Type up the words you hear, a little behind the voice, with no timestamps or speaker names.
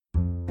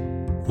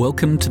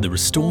Welcome to the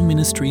Restore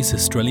Ministries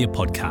Australia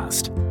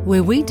podcast,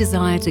 where we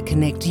desire to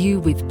connect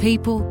you with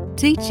people,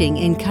 teaching,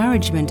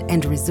 encouragement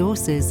and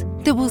resources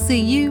that will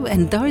see you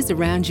and those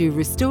around you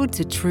restored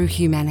to true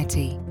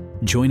humanity.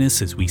 Join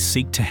us as we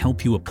seek to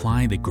help you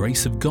apply the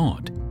grace of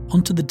God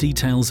onto the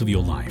details of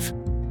your life.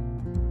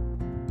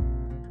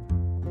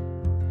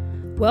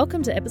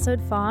 Welcome to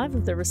episode 5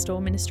 of the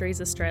Restore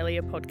Ministries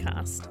Australia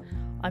podcast.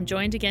 I'm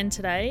joined again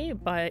today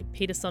by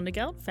Peter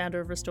Sondergaard,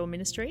 founder of Restore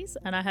Ministries,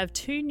 and I have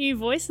two new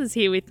voices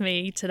here with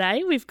me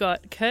today. We've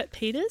got Kurt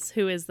Peters,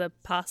 who is the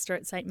pastor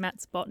at St.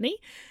 Matt's Botany,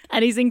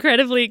 and he's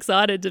incredibly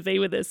excited to be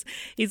with us.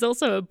 He's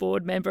also a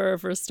board member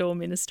of Restore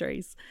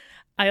Ministries.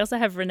 I also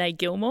have Renee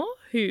Gilmore,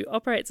 who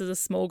operates as a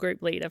small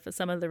group leader for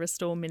some of the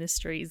Restore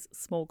Ministries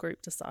small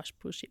group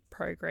discipleship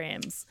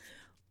programs.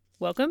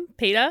 Welcome,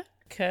 Peter,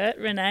 Kurt,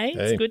 Renee.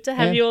 Hey. It's good to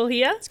have you all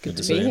here. It's good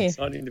to be here.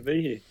 Exciting to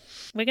be here.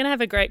 We're going to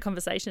have a great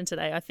conversation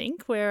today, I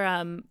think.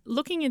 We're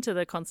looking into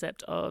the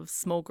concept of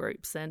small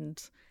groups and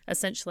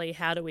essentially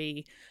how do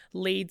we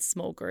lead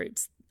small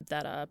groups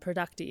that are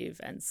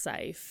productive and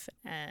safe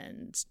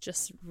and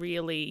just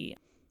really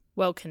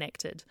well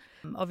connected.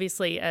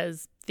 Obviously,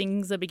 as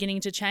things are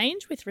beginning to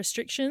change with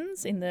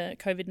restrictions in the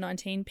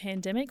COVID-19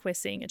 pandemic, we're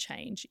seeing a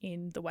change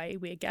in the way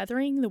we're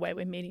gathering, the way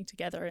we're meeting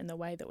together, and the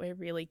way that we're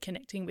really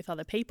connecting with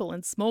other people.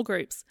 And small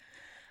groups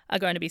are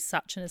going to be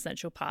such an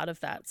essential part of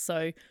that.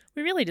 So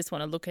we really just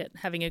want to look at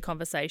having a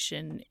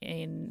conversation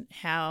in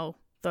how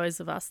those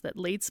of us that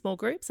lead small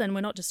groups, and we're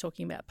not just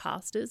talking about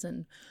pastors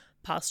and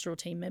pastoral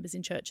team members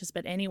in churches,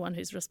 but anyone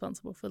who's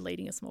responsible for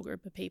leading a small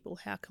group of people,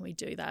 how can we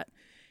do that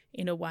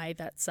in a way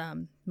that's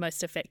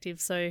most effective?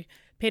 So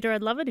Peter,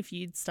 I'd love it if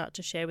you'd start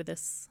to share with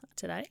us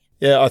today.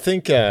 Yeah, I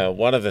think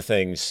one of the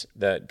things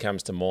that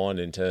comes to mind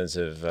in terms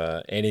of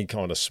any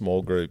kind of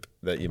small group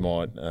that you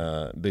might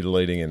be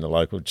leading in the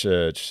local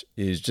church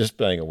is just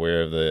being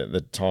aware of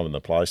the time and the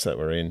place that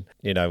we're in.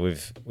 You know,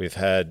 we've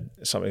had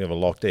something of a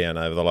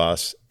lockdown over the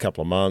last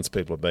couple of months.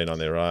 People have been on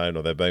their own,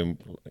 or they've been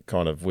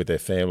kind of with their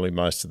family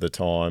most of the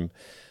time.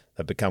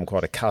 They've become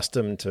quite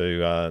accustomed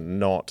to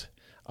not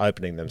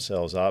opening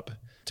themselves up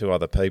to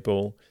other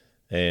people.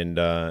 And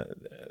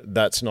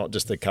that's not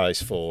just the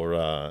case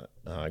for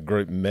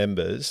group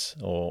members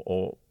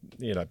or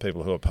you know,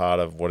 people who are part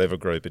of whatever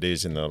group it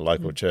is in the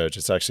local church.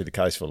 It's actually the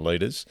case for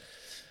leaders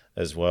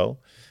as well.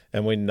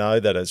 And we know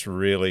that it's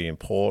really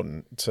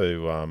important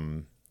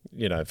to,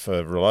 you know,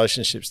 for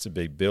relationships to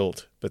be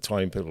built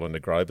between people and to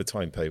grow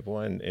between people,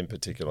 and in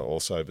particular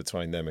also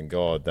between them and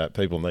God, that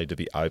people need to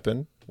be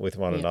open with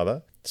one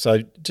another.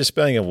 So just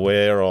being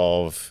aware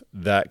of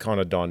that kind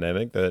of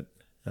dynamic, that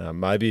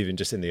maybe even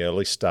just in the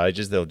early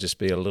stages, there'll just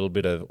be a little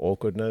bit of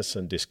awkwardness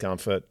and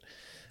discomfort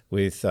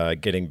with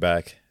getting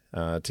back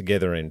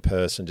together in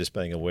person, just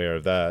being aware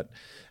of that.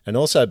 And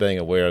also being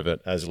aware of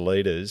it as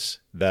leaders,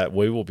 that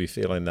we will be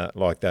feeling that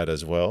like that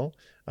as well,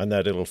 and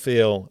that it'll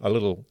feel a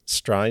little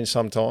strange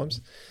sometimes.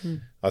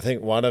 I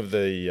think one of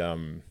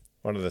the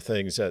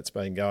things that's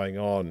been going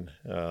on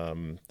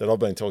that I've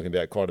been talking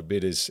about quite a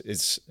bit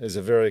is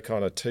a very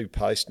kind of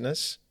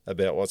two-pacedness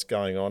about what's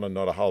going on and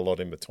not a whole lot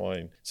in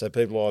between. So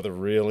people are either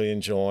really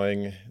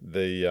enjoying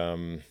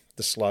the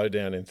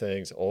slowdown in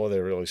things, or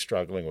they're really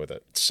struggling with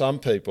it. Some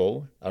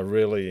people are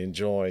really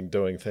enjoying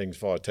doing things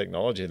via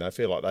technology and they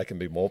feel like they can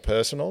be more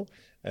personal.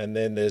 And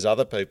then there's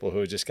other people who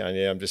are just going,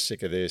 I'm just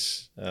sick of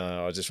this.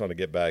 I just want to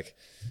get back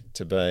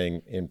to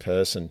being in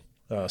person.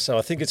 So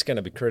I think it's going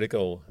to be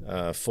critical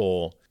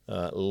for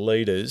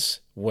leaders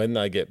when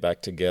they get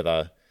back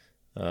together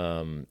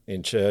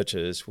in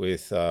churches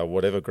with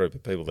whatever group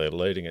of people they're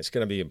leading. It's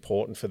going to be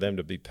important for them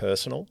to be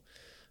personal.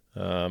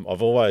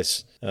 I've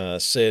always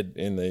said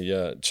in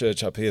the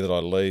church up here that I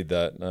lead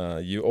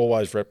that you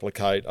always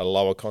replicate a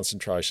lower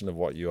concentration of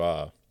what you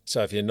are.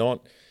 So if you're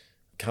not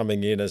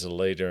coming in as a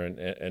leader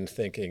and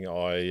thinking,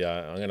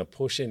 I'm going to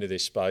push into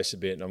this space a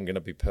bit and I'm going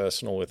to be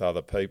personal with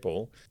other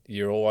people,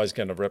 you're always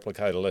going to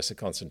replicate a lesser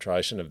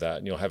concentration of that,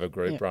 and you'll have a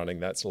group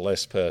running that's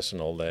less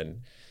personal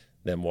than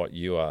what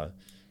you are.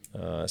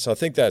 So I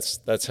think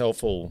that's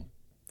helpful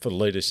for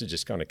leaders to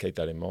just kind of keep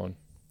that in mind.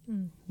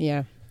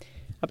 Yeah,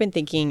 I've been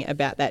thinking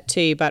about that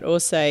too, but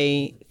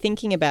also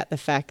thinking about the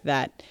fact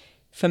that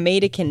for me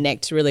to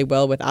connect really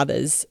well with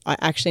others, I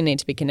actually need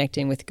to be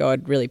connecting with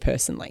God really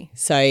personally.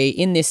 So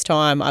in this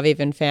time, I've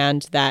even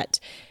found that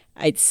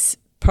it's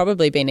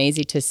probably been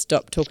easy to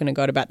stop talking to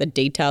God about the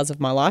details of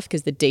my life,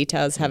 because the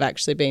details have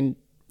actually been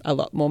a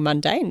lot more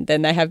mundane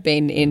than they have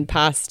been in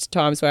past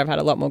times where I've had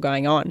a lot more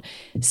going on.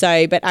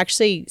 So, but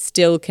actually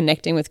still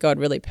connecting with God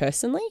really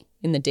personally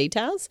in the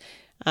details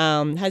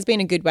has been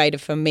a good way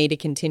for me to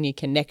continue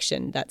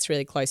connection that's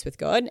really close with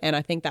God. And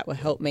I think that will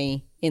help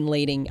me in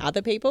leading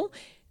other people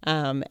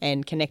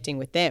and connecting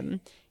with them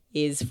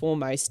is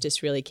foremost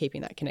just really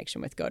keeping that connection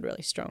with God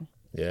really strong.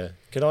 Yeah.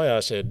 Can I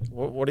ask you,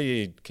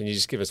 can you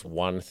just give us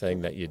one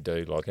thing that you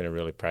do, like in a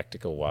really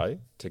practical way,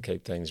 to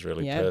keep things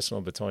really personal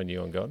between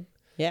you and God?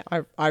 Yeah,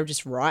 I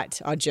just write,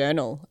 I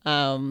journal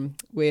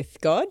with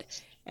God,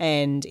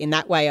 And in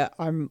that way,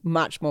 I'm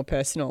much more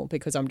personal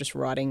because I'm just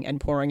writing and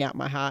pouring out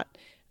my heart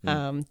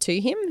to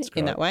him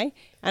in that way.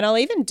 And I'll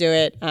even do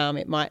it,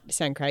 it might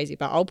sound crazy,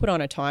 but I'll put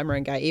on a timer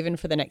and go, even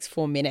for the next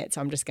 4 minutes,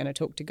 I'm just going to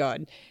talk to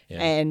God.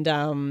 Yeah. And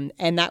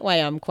that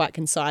way I'm quite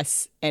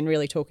concise and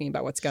really talking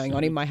about what's going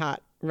on in my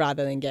heart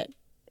rather than get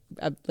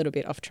a little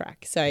bit off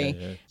track. So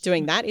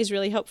doing that is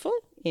really helpful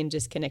in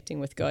just connecting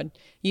with God.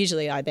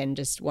 Usually I then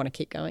just want to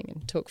keep going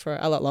and talk for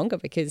a lot longer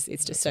because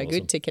it's just so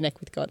good to connect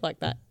with God like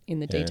that in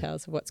the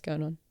details of what's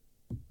going on.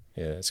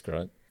 Yeah, that's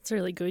great. It's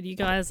really good. You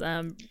guys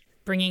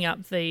bringing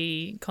up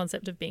the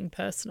concept of being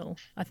personal,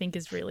 I think,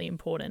 is really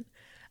important.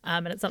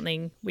 And it's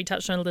something we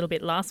touched on a little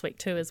bit last week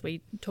too, as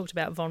we talked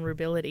about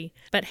vulnerability.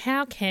 But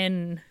how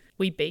can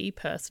we be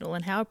personal,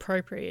 and how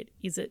appropriate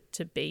is it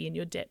to be in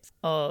your depth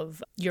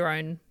of your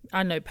own,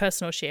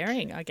 personal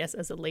sharing, I guess,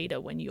 as a leader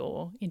when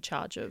you're in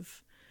charge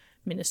of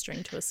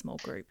ministering to a small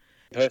group?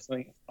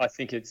 Personally, I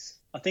think it's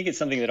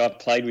something that I've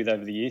played with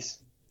over the years.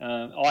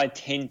 I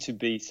tend to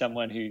be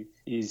someone who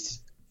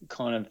is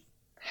kind of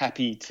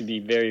happy to be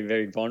very,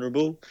 very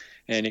vulnerable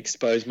and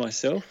expose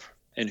myself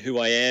and who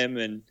I am.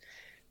 And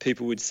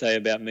people would say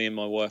about me and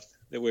my wife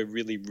that we're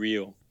really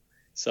real.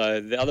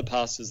 So the other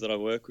pastors that I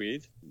work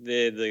with,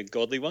 they're the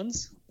godly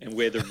ones and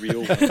we're the real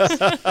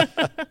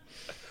ones.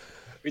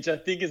 Which I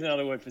think is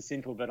another word for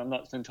sinful, but I'm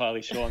not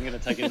entirely sure. I'm going to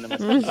take it into my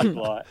subject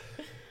light.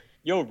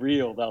 You're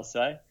real, they'll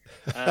say.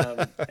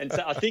 And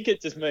so I think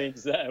it just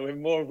means that we're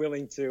more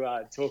willing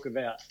to talk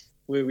about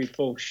where we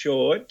fall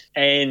short.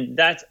 And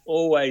that's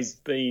always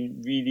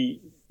been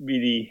really,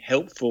 really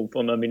helpful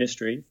for my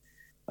ministry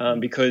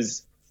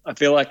because I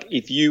feel like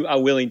if you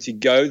are willing to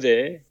go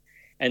there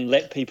and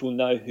let people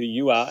know who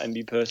you are and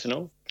be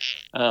personal,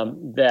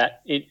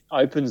 that it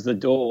opens the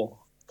door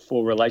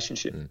for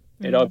relationship.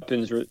 It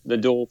opens the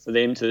door for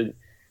them to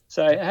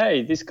say,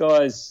 hey, this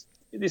guy's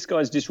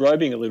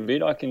disrobing a little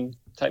bit. I can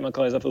take my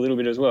clothes off a little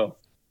bit as well.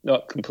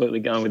 Not completely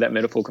going with that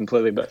metaphor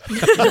completely, but you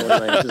know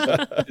what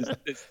I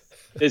mean?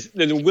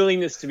 There's a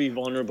willingness to be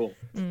vulnerable,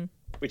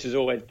 which has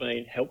always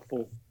been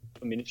helpful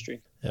for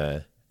ministry.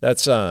 Yeah,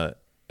 that's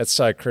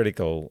so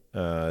critical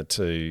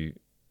to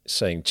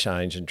seeing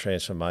change and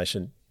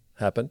transformation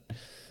happen.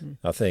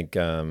 I think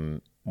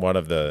one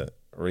of the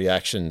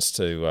reactions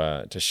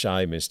to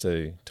shame is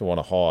to want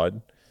to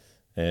hide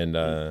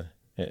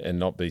and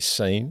not be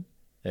seen.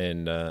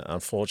 And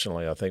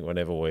unfortunately, I think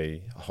whenever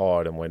we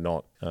hide and we're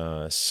not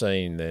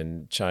seen,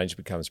 then change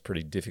becomes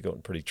pretty difficult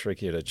and pretty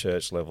tricky at a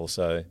church level.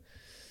 So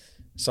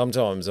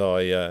sometimes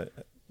I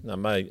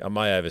may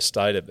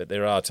overstate it, but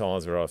there are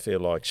times where I feel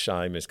like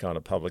shame is kind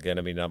of public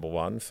enemy number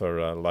one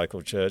for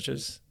local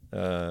churches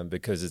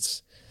because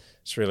it's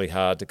really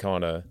hard to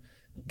kind of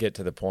get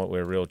to the point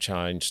where real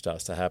change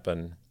starts to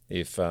happen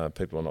if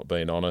people are not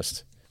being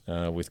honest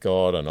with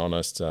God and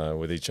honest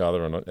with each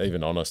other and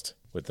even honest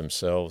with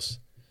themselves.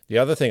 The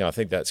other thing I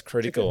think that's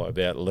critical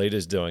about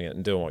leaders doing it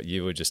and doing what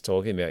you were just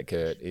talking about,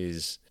 Kurt,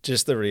 is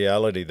just the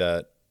reality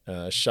that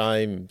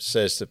shame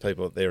says to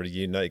people that they're a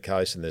unique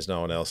case and there's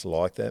no one else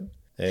like them.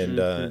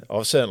 And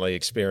I've certainly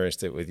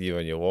experienced it with you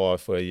and your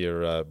wife where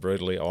you're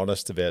brutally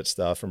honest about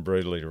stuff and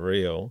brutally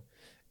real.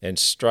 And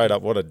straight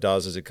up what it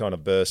does is it kind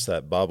of bursts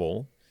that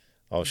bubble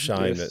of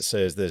shame that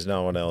says there's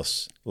no one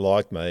else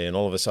like me. And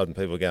all of a sudden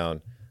people are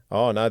going,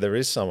 oh, no, there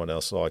is someone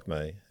else like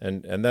me.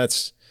 And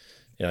that's,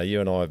 you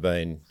and I have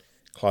been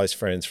close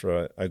friends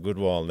for a good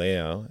while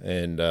now,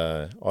 and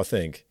I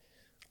think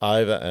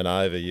over and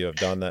over you have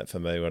done that for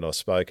me when I've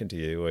spoken to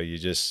you, where you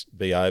just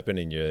be open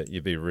and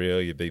you be real,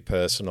 you be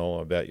personal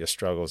about your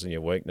struggles and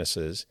your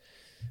weaknesses.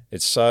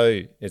 It's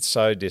so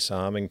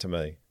disarming to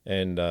me,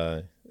 and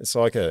it's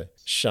like a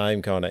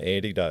shame kind of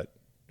antidote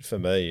for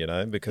me,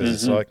 because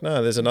it's like,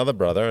 no, there's another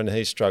brother and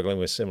he's struggling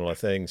with similar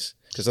things.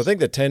 Because I think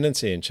the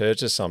tendency in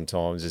churches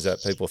sometimes is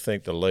that people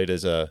think the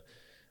leaders are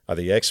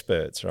the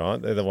experts,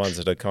 right? They're the ones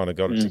that have kind of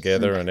got it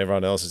together and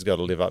everyone else has got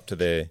to live up to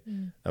their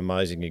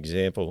amazing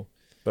example.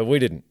 But we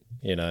didn't,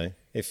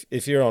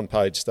 If you're on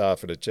paid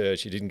staff at a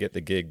church, you didn't get the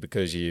gig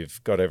because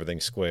you've got everything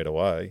squared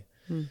away.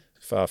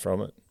 Far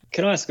from it.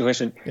 Can I ask a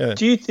question? Yeah.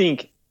 Do you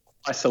think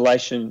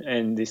isolation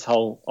and this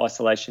whole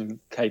isolation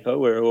caper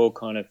where we're all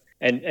kind of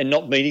and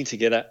not meeting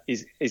together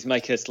is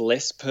make us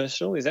less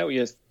personal? Is that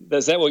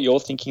what you're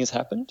thinking has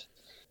happened?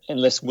 And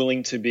less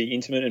willing to be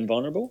intimate and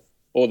vulnerable?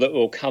 Or that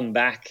we'll come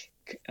back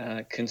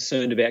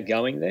concerned about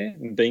going there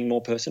and being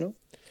more personal?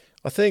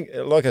 I think,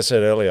 like I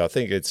said earlier, I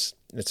think it's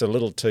a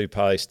little too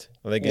paced.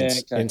 I think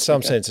in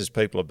some senses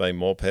people have been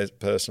more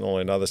personal,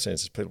 in other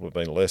senses people have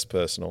been less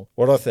personal.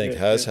 What I think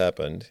has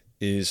happened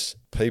is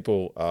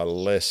people are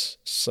less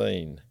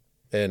seen.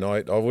 And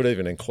I would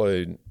even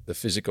include the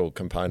physical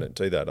component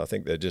to that. I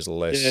think they're just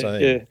less seen.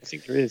 Yeah, I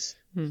think there is.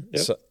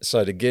 Yep.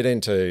 So to get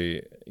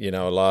into, a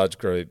large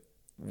group,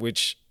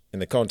 which in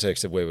the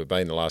context of where we've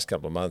been the last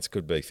couple of months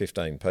could be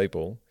 15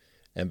 people,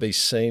 and be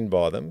seen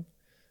by them,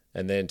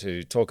 and then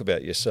to talk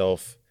about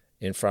yourself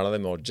in front of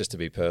them or just to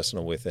be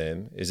personal with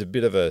them is a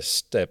bit of a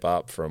step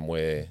up from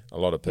where a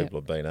lot of people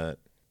have been at.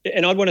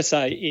 And I'd want to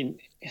say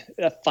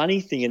a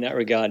funny thing in that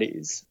regard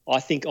is I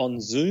think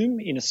on Zoom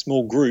in a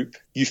small group,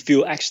 you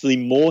feel actually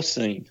more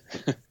seen.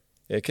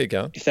 Yeah, keep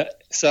going.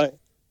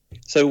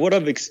 So what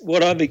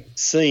I've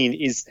seen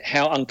is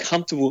how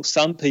uncomfortable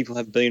some people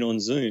have been on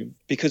Zoom,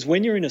 because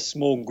when you're in a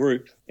small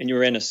group and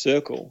you're in a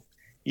circle,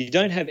 you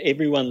don't have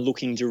everyone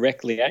looking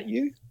directly at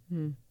you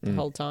the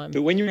whole time.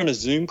 But when you're on a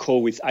Zoom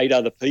call with 8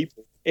 other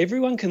people,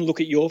 everyone can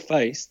look at your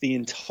face the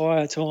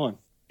entire time.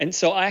 And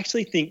so I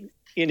actually think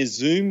in a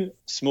Zoom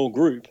small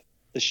group,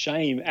 the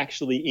shame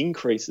actually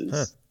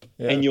increases,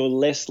 and you're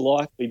less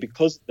likely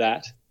because of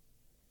that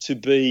to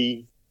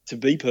be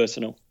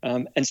personal.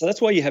 And so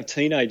that's why you have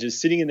teenagers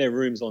sitting in their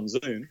rooms on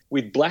Zoom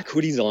with black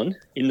hoodies on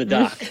in the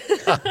dark.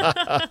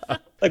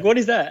 Like, what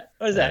is that?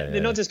 What is that? Yeah.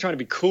 They're not just trying to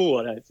be cool,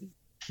 I don't think.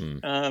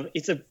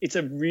 It's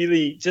a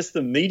really, just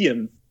the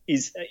medium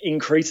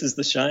increases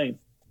the shame.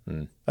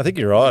 I think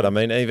you're right. I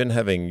mean, even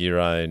having your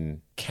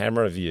own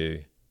camera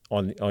view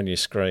on your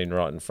screen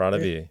right in front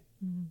of you,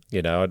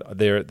 you know,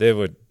 there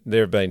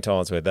have been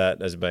times where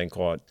that has been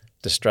quite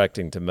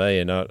distracting to me,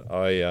 and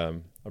I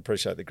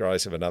appreciate the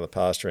grace of another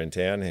pastor in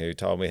town who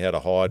told me how to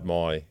hide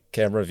my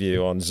camera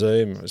view on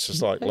Zoom. It's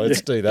just like,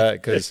 let's do that,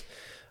 because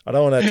I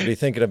don't want to have to be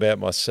thinking about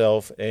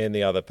myself and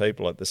the other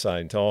people at the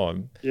same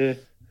time. Yeah.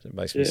 It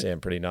makes me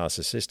sound pretty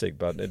narcissistic,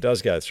 but it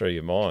does go through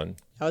your mind.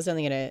 I was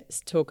only going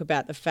to talk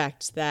about the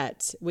fact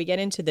that we get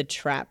into the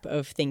trap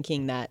of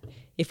thinking that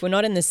if we're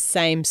not in the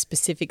same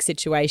specific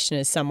situation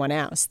as someone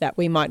else, that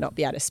we might not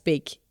be able to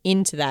speak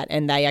into that,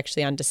 and they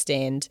actually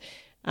understand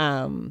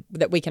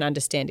that we can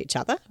understand each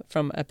other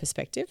from a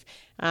perspective.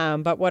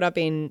 But what I've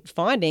been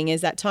finding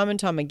is that time and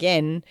time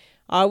again,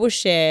 I will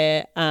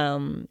share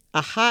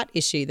a heart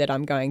issue that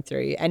I'm going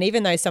through. And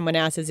even though someone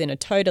else is in a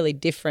totally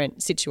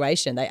different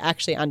situation, they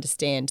actually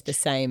understand the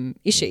same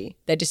issue.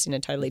 They're just in a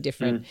totally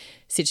different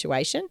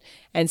situation.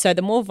 And so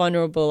the more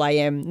vulnerable I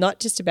am, not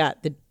just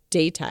about the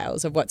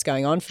details of what's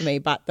going on for me,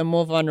 but the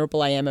more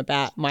vulnerable I am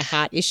about my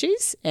heart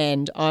issues,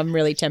 and I'm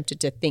really tempted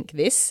to think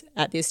this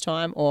at this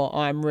time, or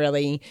I'm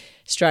really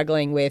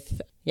struggling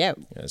with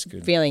That's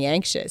good. feeling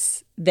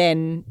anxious,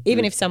 then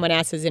even if someone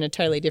else is in a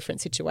totally different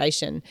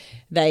situation,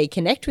 they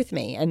connect with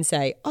me and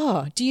say,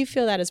 oh, do you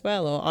feel that as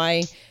well? Or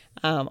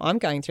I'm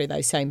going through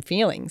those same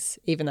feelings,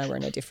 even though we're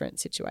in a different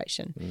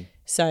situation.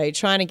 So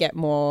trying to get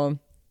more,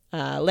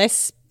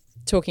 less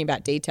talking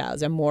about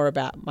details and more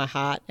about my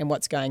heart and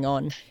what's going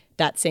on,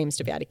 that seems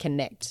to be able to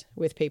connect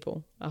with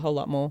people a whole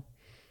lot more.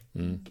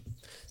 Do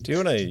you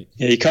want to?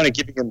 Yeah, you're kind of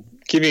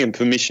giving them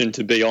permission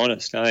to be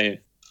honest, aren't you?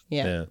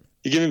 Yeah.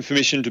 You give them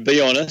permission to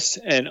be honest,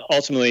 and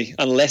ultimately,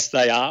 unless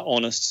they are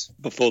honest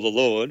before the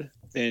Lord,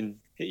 then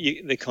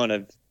they're kind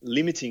of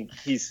limiting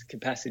His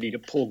capacity to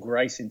pour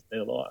grace into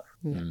their life.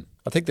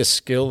 I think the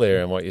skill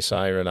there in what you're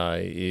saying,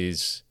 Renee,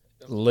 is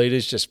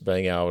leaders just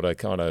being able to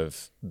kind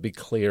of be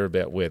clear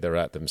about where they're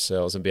at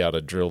themselves and be able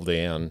to drill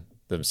down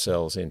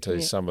themselves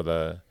into some of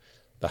the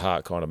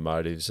heart kind of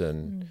motives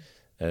and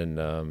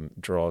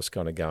drives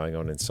kind of going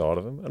on inside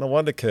of them. And I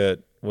wonder,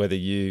 Kurt, whether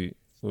you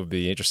would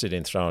be interested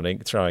in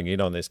throwing in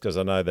on this, because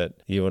I know that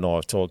you and I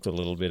have talked a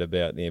little bit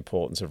about the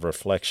importance of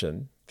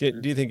reflection.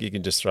 Do you think you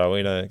can just throw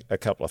in a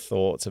couple of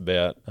thoughts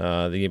about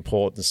the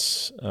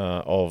importance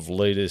of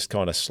leaders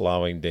kind of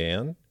slowing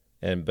down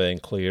and being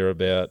clear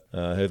about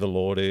who the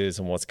Lord is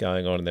and what's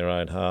going on in their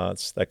own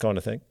hearts, that kind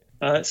of thing?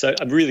 So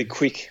a really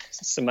quick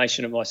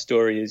summation of my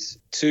story is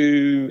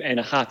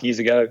 2.5 years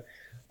ago,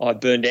 I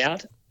burned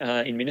out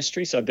in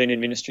ministry. So I've been in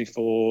ministry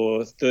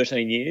for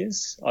 13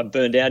 years. I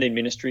burned out in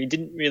ministry,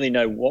 didn't really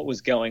know what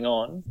was going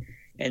on.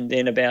 And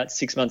then about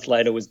 6 months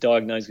later was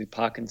diagnosed with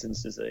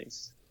Parkinson's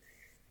disease.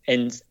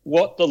 And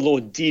what the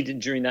Lord did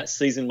during that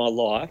season of my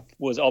life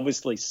was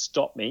obviously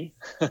stop me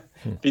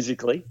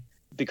physically,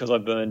 because I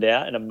burned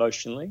out, and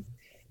emotionally.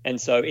 And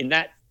so in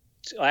that,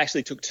 I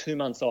actually took 2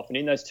 months off. And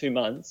in those 2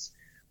 months,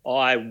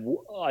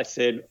 I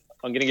said,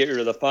 I'm going to get rid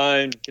of the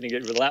phone, going to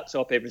get rid of the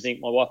laptop, everything.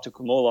 My wife took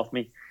them all off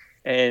me.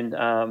 And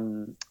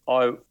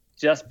I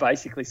just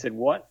basically said,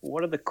 what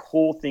are the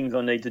core things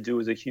I need to do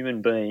as a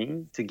human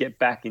being to get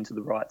back into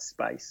the right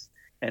space?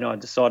 And I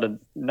decided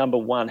number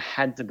one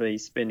had to be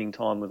spending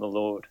time with the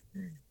Lord.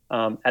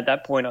 At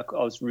that point, I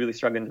was really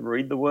struggling to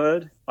read the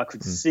Word. I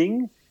could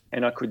sing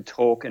and I could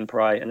talk and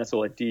pray, and that's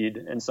all I did.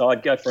 And so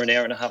I'd go for an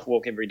 1.5 hour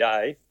walk every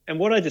day. And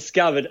what I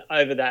discovered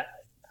over that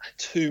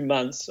 2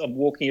 months of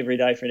walking every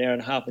day for an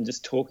 1.5 hours and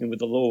just talking with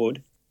the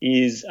Lord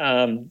is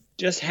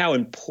just how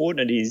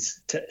important it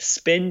is to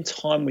spend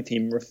time with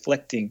Him,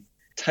 reflecting,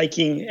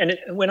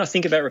 when I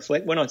think about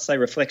when I say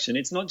reflection,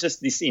 it's not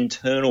just this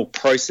internal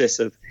process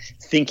of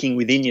thinking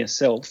within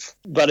yourself,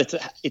 but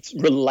it's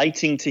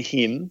relating to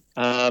Him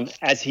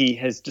as He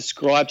has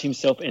described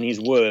Himself in His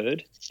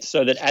Word,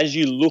 so that as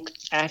you look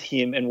at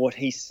Him and what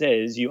He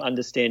says, you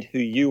understand who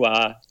you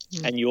are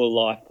and your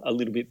life a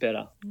little bit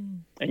better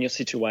and your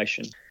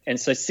situation. And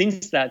so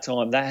since that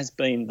time, that's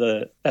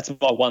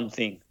my one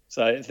thing.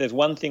 So if there's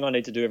one thing I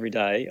need to do every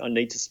day, I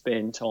need to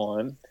spend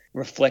time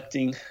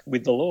reflecting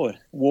with the Lord,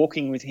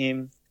 walking with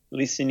Him,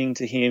 listening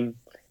to Him,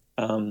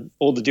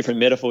 all the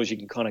different metaphors you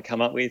can kind of come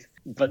up with.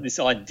 But this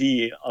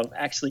idea of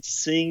actually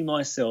seeing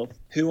myself,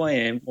 who I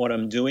am, what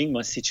I'm doing,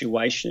 my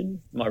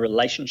situation, my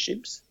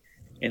relationships,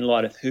 in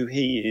light of who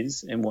He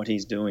is and what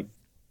He's doing.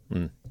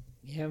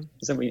 Yeah.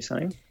 Is that what you're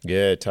saying?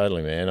 Yeah,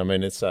 totally, man. I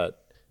mean, it's that.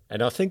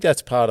 And I think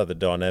that's part of the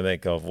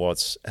dynamic of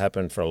what's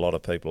happened for a lot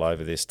of people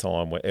over this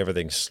time where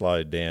everything's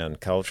slowed down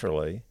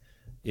culturally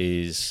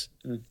is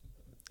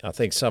I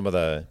think some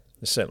of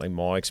certainly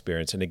my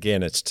experience, and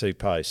again, it's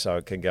two-paced, so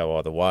it can go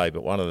either way,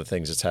 but one of the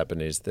things that's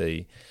happened is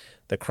the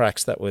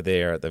cracks that were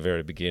there at the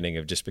very beginning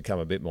have just become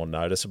a bit more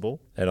noticeable.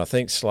 And I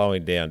think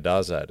slowing down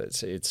does that.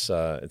 It's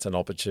an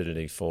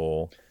opportunity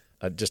for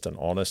just an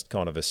honest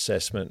kind of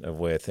assessment of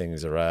where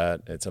things are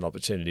at. It's an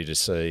opportunity to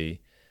see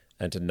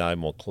and to know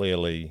more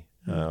clearly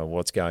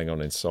what's going on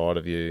inside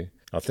of you.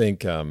 I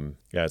think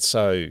it's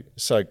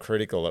so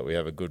critical that we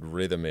have a good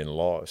rhythm in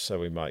life, so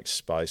we make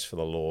space for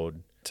the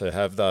Lord to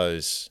have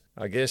those,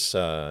 I guess,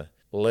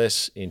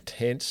 less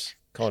intense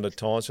kind of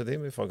times with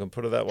Him, if I can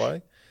put it that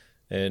way,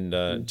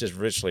 and just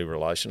richly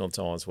relational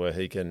times where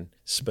He can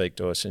speak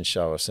to us and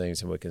show us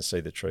things and we can see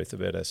the truth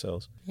about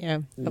ourselves. Yeah.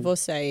 I've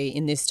also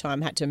in this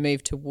time had to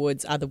move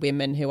towards other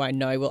women who I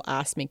know will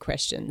ask me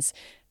questions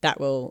that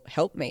will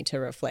help me to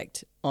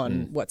reflect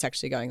on what's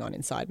actually going on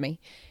inside me.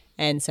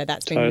 And so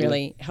that's been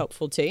really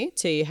helpful too,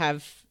 to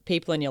have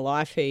people in your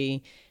life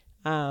who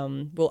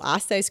will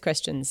ask those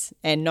questions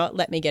and not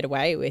let me get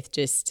away with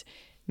just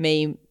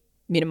me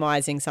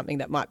minimizing something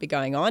that might be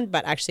going on,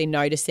 but actually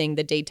noticing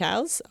the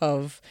details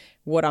of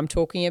what I'm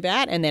talking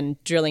about and then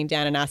drilling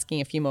down and asking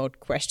a few more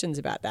questions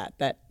about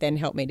that then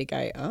help me to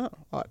go, oh,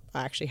 I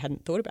actually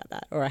hadn't thought about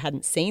that, or I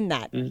hadn't seen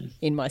that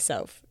in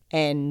myself.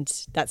 And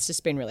that's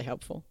just been really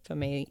helpful for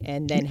me,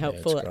 and then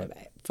helpful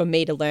for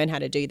me to learn how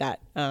to do that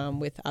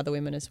with other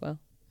women as well.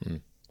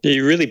 Yeah,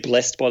 you're really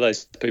blessed by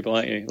those people,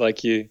 aren't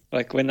you?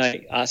 Like when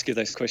they ask you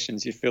those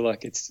questions, you feel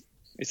like it's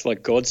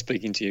like God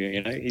speaking to you.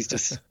 You know,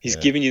 He's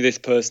given you this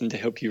person to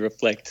help you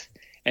reflect,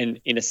 and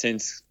in a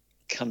sense,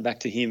 come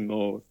back to Him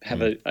or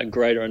have a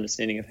greater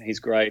understanding of His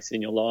grace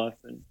in your life.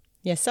 And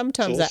yeah,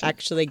 sometimes I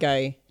actually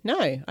go, no,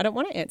 I don't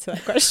want to answer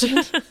that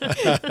question,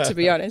 to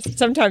be honest.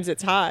 Sometimes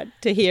it's hard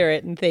to hear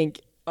it and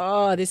think,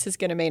 oh, this is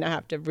going to mean I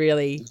have to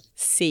really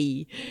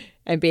see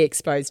and be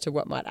exposed to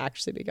what might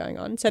actually be going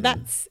on. So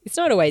it's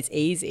not always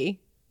easy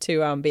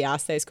to be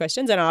asked those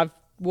questions, and I've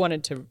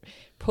wanted to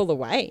pull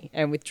away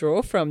and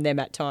withdraw from them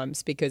at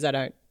times because I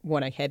don't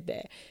want to head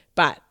there.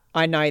 But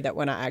I know that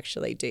when I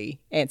actually do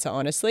answer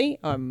honestly,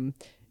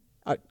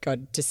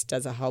 God just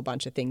does a whole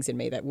bunch of things in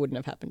me that wouldn't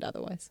have happened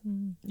otherwise.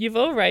 You've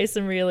all raised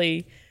some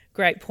really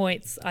great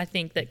points, I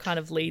think, that kind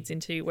of leads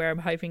into where I'm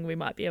hoping we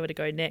might be able to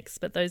go next.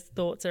 But those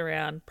thoughts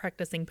around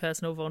practicing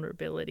personal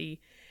vulnerability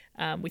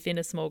within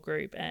a small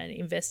group and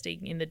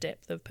investing in the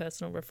depth of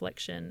personal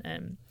reflection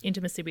and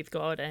intimacy with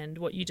God, and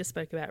what you just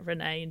spoke about,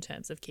 Renee, in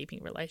terms of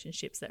keeping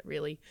relationships that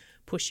really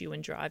push you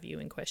and drive you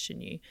and question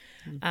you.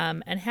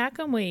 And how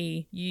can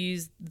we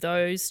use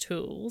those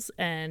tools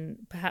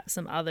and perhaps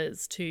some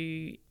others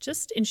to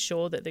just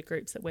ensure that the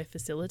groups that we're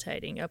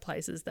facilitating are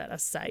places that are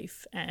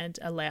safe and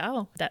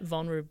allow that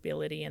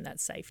vulnerability and that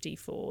safety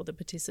for the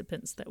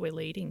participants that we're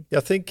leading? Yeah,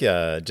 I think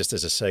just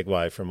as a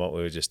segue from what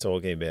we were just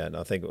talking about,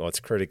 I think what's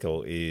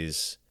critical is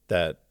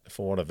that,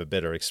 for want of a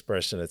better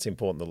expression, it's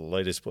important that the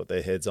leaders put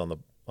their heads on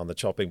the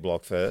chopping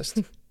block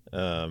first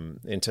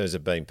in terms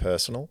of being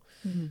personal.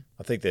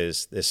 I think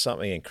there's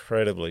something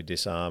incredibly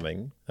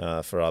disarming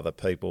for other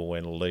people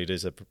when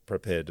leaders are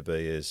prepared to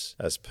be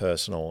as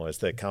personal as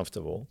they're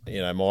comfortable.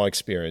 You know, my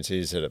experience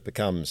is that it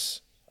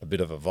becomes a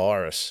bit of a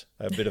virus,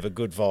 a bit of a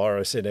good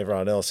virus in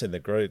everyone else in the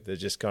group. They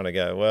just kind of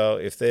go, well,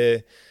 if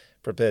they're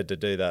prepared to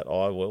do that,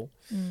 I will.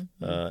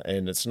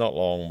 And it's not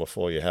long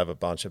before you have a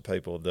bunch of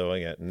people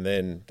doing it. And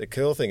then the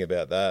cool thing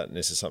about that, and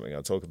this is something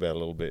I'll talk about a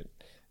little bit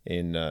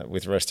in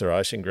with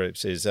restoration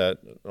groups, is that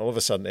all of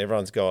a sudden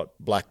everyone's got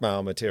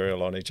blackmail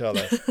material on each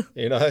other,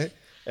 you know?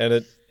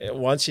 And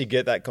once you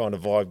get that kind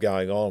of vibe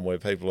going on where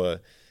people are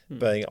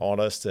being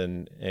honest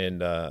and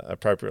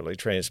appropriately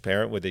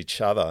transparent with each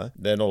other,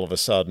 then all of a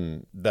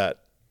sudden the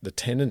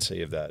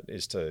tendency of that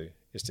is to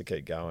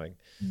keep going.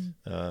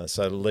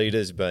 So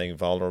leaders being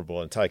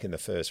vulnerable and taking the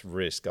first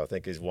risk, I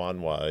think, is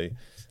one way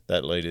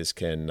that leaders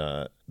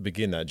can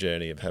begin that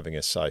journey of having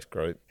a safe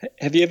group.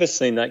 Have you ever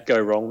seen that go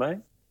wrong, mate?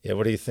 Yeah,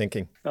 what are you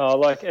thinking? Oh,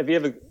 like, have you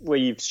ever, where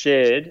you've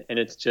shared and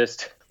it's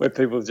just where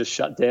people have just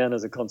shut down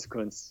as a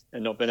consequence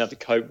and not been able to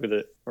cope with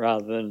it,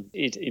 rather than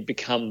it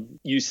become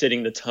you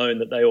setting the tone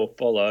that they all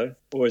follow,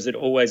 or has it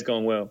always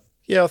gone well?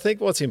 Yeah, I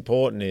think what's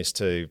important is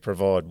to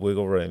provide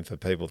wiggle room for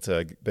people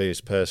to be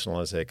as personal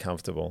as they're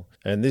comfortable.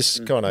 And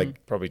this kind of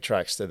probably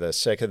tracks to the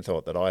second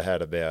thought that I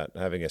had about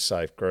having a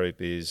safe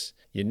group, is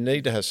you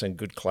need to have some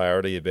good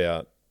clarity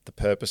about the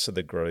purpose of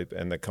the group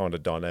and the kind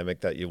of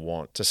dynamic that you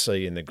want to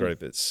see in the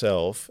group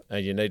itself.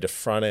 And you need to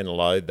front end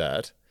load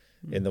that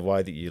in the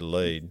way that you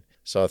lead.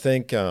 So I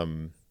think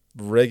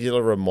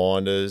regular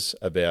reminders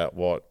about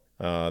what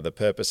the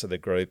purpose of the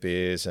group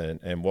is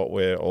and what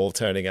we're all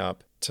turning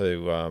up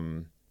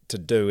to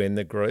do in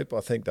the group,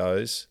 I think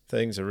those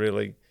things are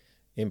really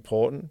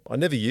important. I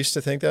never used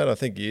to think that. I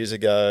think years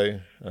ago,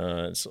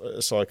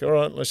 it's like, all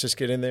right, let's just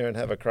get in there and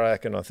have a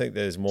crack. And I think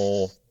there's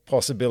more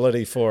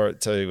possibility for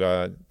it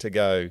to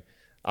go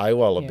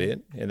AWOL a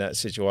bit in that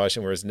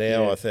situation. Whereas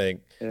now I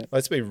think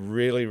let's be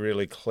really,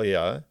 really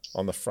clear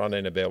on the front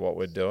end about what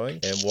we're doing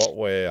and what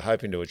we're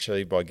hoping to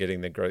achieve by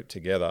getting the group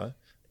together,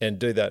 and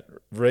do that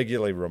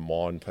regularly,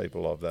 remind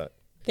people of that.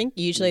 I think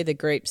usually the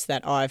groups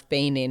that I've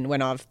been in,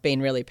 when I've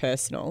been really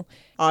personal,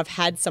 I've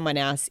had someone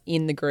else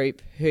in the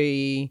group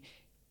who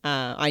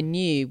I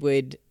knew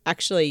would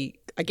actually,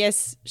 I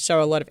guess,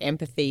 show a lot of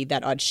empathy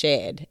that I'd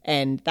shared,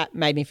 and that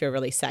made me feel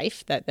really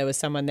safe, that there was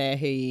someone there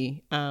who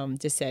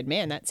just said,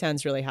 man, that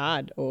sounds really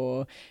hard,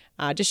 or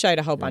just showed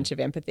a whole bunch of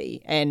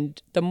empathy.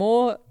 And the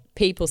more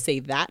people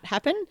see that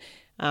happen,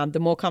 the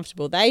more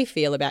comfortable they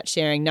feel about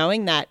sharing,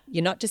 knowing that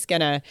you're not just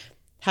going to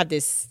have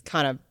this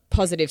kind of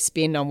positive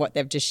spin on what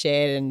they've just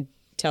shared and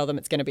tell them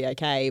it's going to be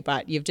okay,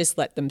 but you've just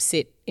let them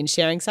sit in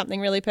sharing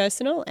something really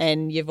personal,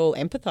 and you've all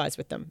empathized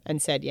with them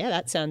and said, yeah,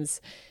 that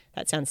sounds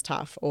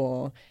tough,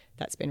 or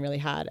that's been really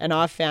hard. And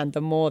I've found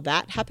the more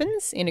that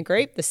happens in a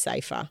group, the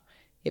safer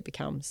it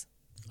becomes.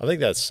 I think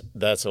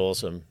that's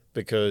awesome,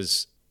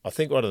 because I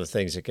think one of the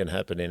things that can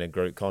happen in a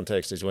group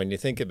context is when you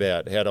think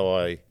about how do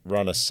I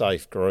run a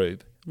safe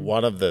group,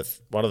 one of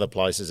the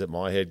places that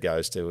my head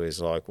goes to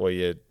is like, well,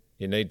 you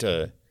need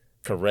to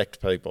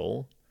correct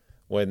people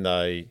when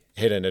they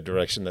head in a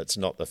direction that's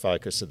not the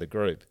focus of the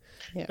group.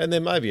 Yeah. And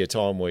there may be a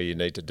time where you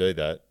need to do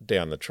that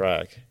down the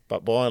track.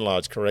 But by and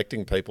large,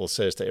 correcting people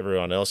says to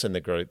everyone else in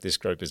the group, this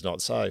group is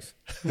not safe.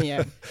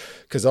 Yeah.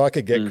 Because I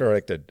could get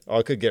corrected.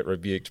 I could get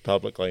rebuked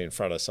publicly in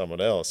front of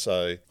someone else.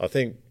 So I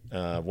think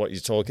what you're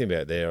talking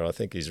about there, I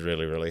think is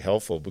really, really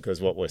helpful,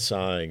 because what we're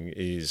saying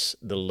is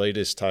the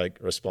leaders take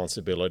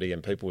responsibility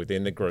and people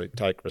within the group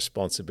take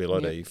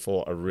responsibility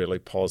for a really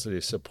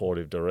positive,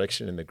 supportive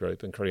direction in the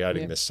group and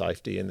creating the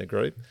safety in the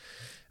group.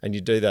 And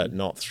you do that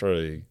not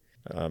through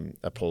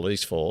a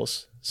police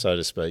force, so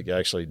to speak. You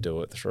actually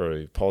do it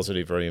through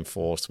positive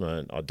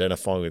reinforcement,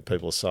 identifying with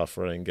people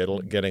suffering,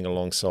 getting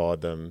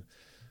alongside them,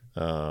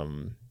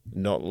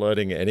 not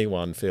letting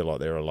anyone feel like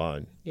they're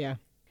alone. Yeah.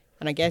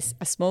 And I guess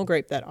a small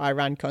group that I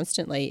run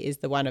constantly is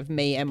the one of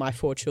me and my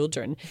 4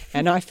 children.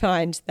 And I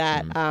find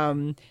that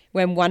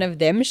when one of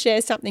them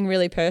shares something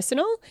really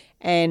personal,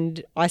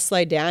 and I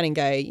slow down and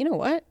go, you know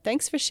what,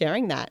 thanks for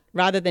sharing that,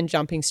 rather than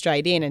jumping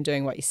straight in and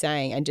doing what you're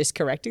saying and just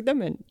correcting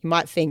them. And you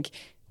might think,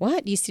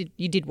 what,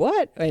 you did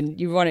what? And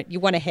you want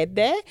to head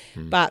there.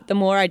 But the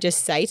more I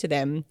just say to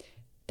them,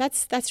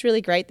 that's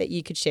really great that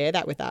you could share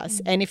that with us.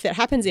 And if it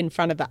happens in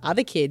front of the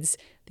other kids,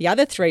 the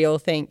other 3 all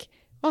think,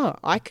 oh,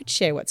 I could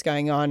share what's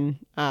going on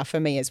for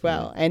me as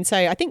well. And so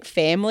I think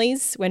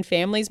when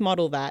families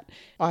model that,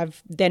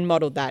 I've then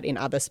modeled that in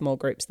other small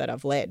groups that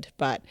I've led.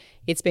 But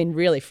it's been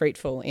really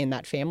fruitful in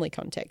that family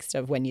context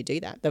of when you do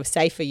that. The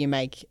safer you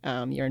make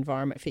your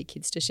environment for your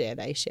kids to share,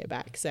 they share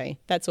back. So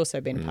that's also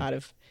been part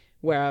of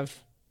where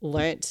I've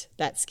learnt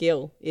that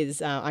skill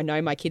is I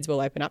know my kids will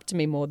open up to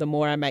me more the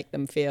more I make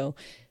them feel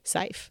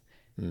safe.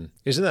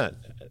 Isn't that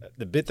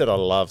the bit that I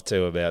love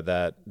too about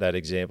that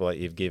example that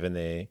you've given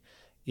there?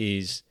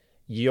 Is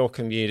you're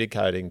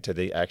communicating to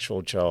the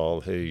actual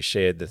child who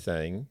shared the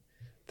thing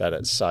that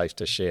it's safe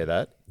to share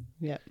that.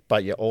 Yeah.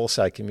 But you're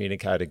also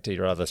communicating to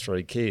your other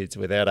 3 kids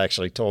without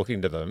actually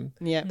talking to them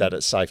that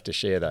it's safe to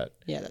share that.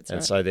 Yeah, that's right.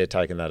 And so they're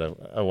taking that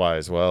away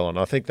as well. And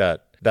I think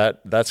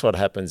that's what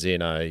happens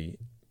in a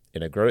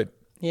group,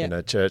 in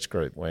a church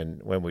group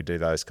when we do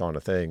those kind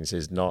of things.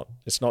 It's not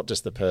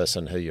just the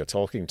person who you're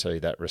talking to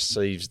that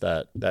receives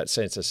that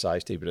sense of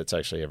safety, but it's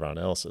actually everyone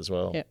else as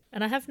well. Yeah.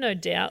 And I have no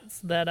doubts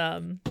that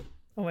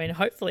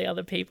hopefully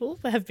other people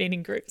have been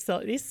in groups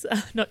like this,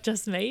 not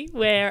just me,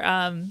 where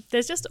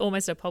there's just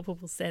almost a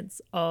palpable sense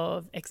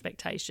of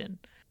expectation.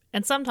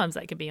 And sometimes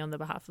that can be on the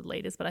behalf of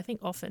leaders, but I think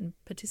often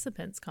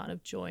participants kind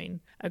of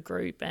join a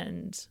group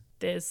and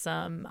there's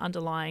some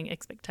underlying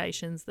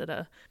expectations that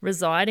are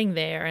residing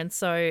there. And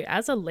so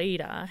as a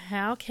leader,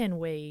 how can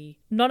we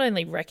not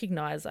only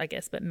recognise, I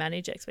guess, but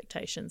manage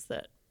expectations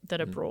that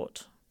are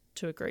brought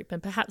to a group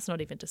and perhaps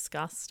not even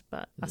discussed,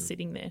 but are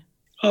sitting there?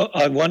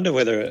 I wonder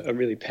whether a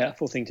really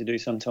powerful thing to do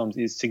sometimes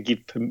is to give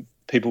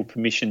people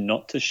permission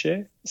not to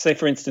share. Say,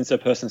 for instance, a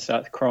person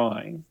starts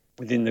crying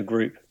within the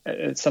group.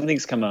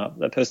 Something's come up.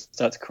 That person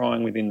starts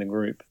crying within the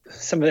group.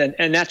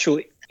 A natural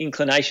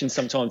inclination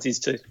sometimes is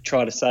to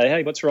try to say,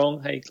 hey, what's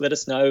wrong? Hey, let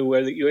us know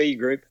where you're your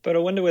group. But I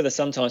wonder whether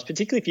sometimes,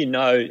 particularly if you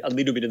know a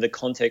little bit of the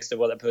context of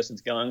what that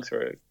person's going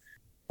through,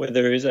 whether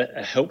there is a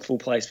helpful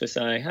place for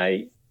saying,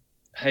 hey,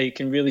 you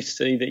can really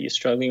see that you're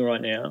struggling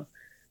right now.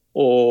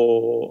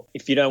 Or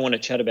if you don't want to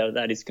chat about it,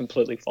 that is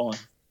completely fine.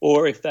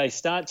 Or if they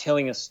start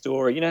telling a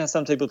story, you know how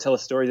some people tell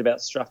us stories about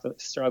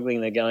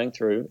struggling they're going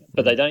through,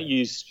 but they don't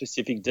use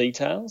specific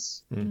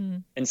details.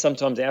 And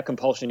sometimes our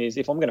compulsion is,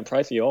 if I'm going to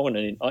pray for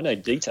you, I know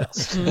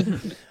details.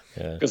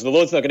 Because the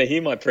Lord's not going to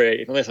hear my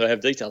prayer unless I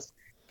have details.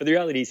 But the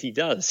reality is he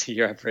does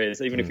hear our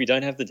prayers, even if we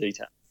don't have the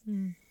details.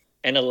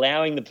 And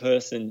allowing the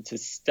person to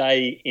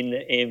stay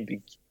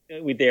in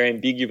with their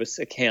ambiguous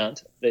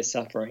account, their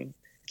suffering,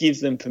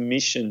 gives them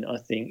permission, I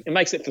think. It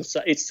makes it feel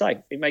safe. It's safe.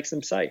 It makes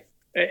them safe.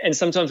 And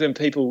sometimes when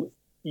people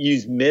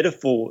use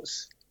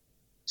metaphors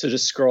to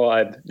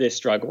describe their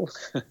struggle,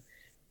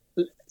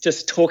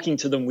 just talking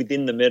to them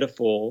within the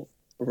metaphor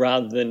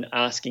rather than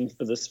asking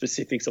for the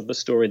specifics of the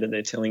story that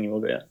they're telling you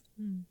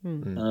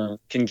about.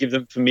 Can give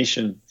them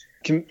permission,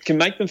 can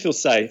make them feel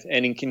safe,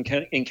 and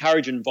can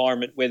encourage an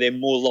environment where they're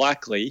more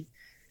likely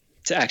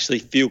to actually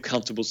feel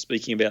comfortable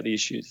speaking about the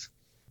issues.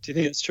 Do you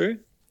think that's true?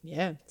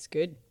 Yeah, it's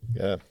good.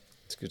 Yeah,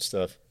 it's good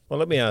stuff. Well,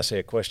 let me ask you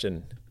a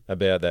question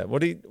about that.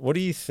 What do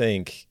you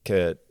think,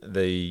 Kurt,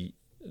 the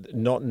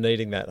not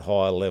needing that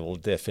higher level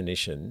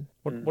definition,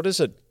 what does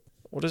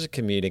it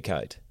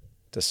communicate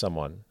to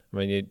someone? I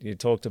mean, you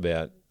talked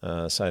about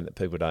saying that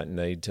people don't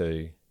need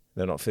to,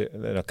 they're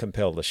not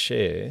compelled to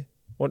share.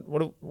 What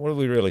are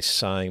we really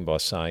saying by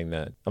saying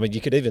that? I mean,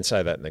 you could even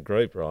say that in the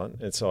group, right?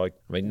 It's like,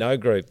 I mean, no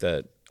group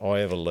that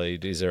I ever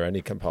lead, is there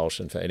any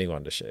compulsion for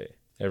anyone to share?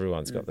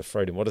 Everyone's got the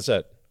freedom. What is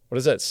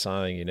that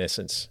saying in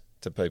essence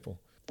to people?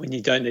 When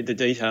you don't need the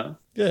detail.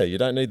 Yeah, you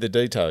don't need the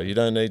detail. You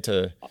don't need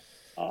to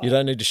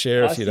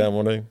share if you don't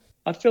want to.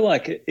 I feel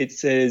like it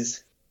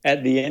says,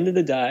 at the end of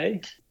the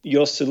day,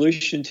 your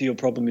solution to your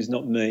problem is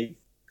not me.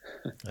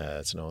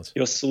 That's nice.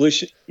 Your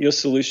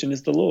solution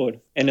is the Lord.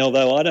 And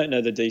although I don't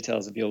know the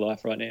details of your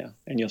life right now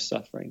and your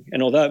suffering,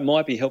 and although it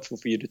might be helpful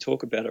for you to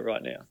talk about it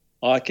right now,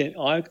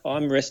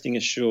 I'm resting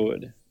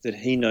assured that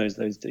He knows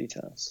those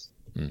details.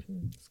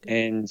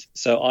 And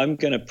so I'm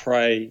going to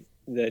pray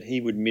that He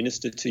would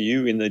minister to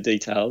you in the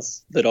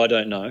details that I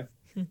don't know,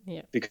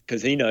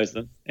 because He knows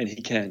them and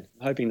He can.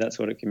 I'm hoping that's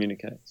what it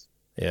communicates.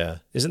 Yeah,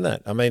 isn't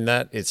that? I mean,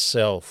 that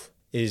itself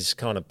is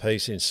kind of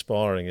peace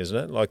inspiring, isn't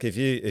it? Like if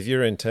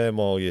you're in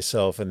turmoil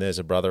yourself and there's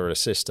a brother or a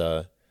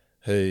sister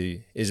who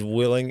is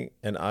willing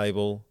and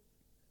able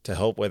to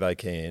help where they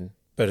can,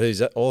 but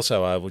who's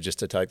also able just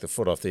to take the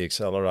foot off the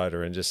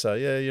accelerator and just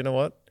say, yeah, you know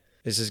what?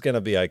 This is going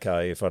to be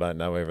okay if I don't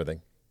know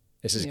everything.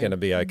 This is going to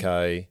be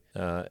okay,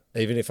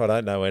 even if I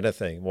don't know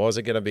anything. Why is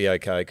it going to be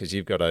okay? Because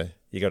you got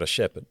a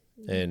shepherd,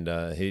 and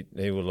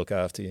he will look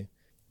after you.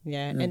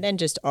 Yeah, and then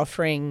just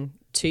offering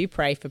to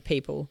pray for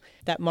people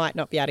that might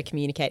not be able to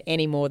communicate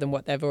any more than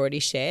what they've already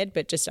shared,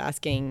 but just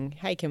asking,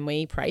 hey, can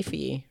we pray for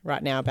you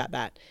right now about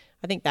that?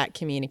 I think that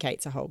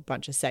communicates a whole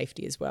bunch of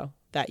safety as well,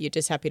 that you're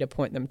just happy to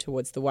point them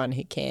towards the one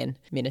who can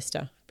minister,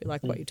 a bit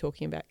like what you're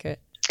talking about, Kurt.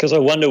 Because I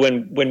wonder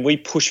when we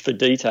push for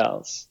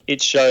details,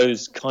 it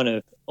shows kind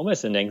of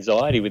almost an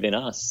anxiety within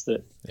us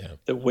that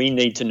we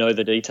need to know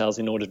the details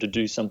in order to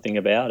do something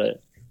about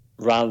it,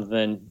 rather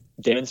than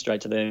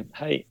demonstrate to them,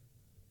 hey,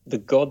 the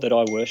God that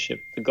I worship,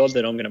 the God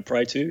that I'm going to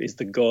pray to is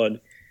the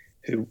God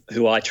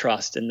who I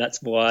trust, and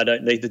that's why I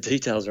don't need the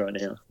details right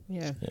now.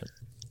 Yeah.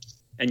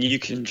 And you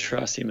can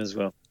trust Him as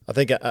well. I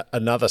think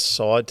another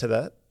side to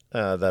that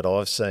that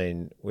I've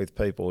seen with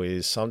people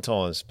is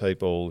sometimes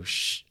people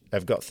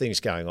have got things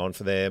going on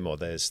for them, or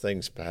there's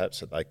things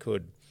perhaps that they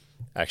could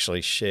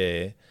actually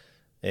share.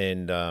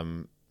 And,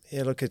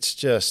 look, it's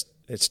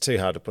too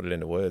hard to put it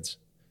into words.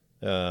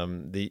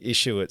 The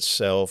issue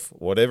itself,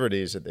 whatever it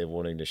is that they're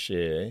wanting to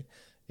share,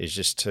 is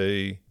just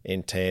too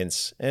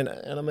intense. And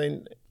I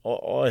mean,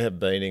 I have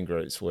been in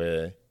groups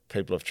where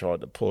people have tried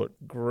to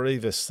put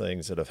grievous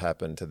things that have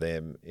happened to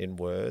them in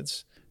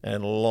words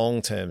and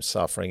long-term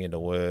suffering into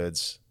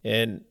words.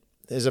 And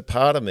there's a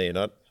part of me, and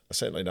I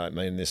certainly don't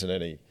mean this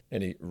in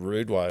any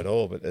rude way at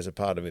all, but there's a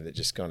part of me that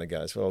just kind of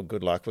goes, well,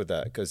 good luck with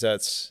that, because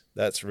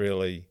that's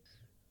really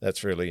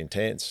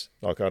intense.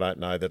 Like, I don't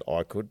know that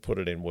I could put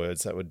it in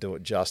words that would do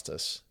it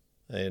justice.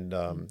 And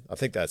I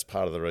think that's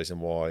part of the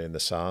reason why in the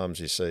Psalms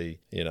you see,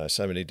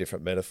 so many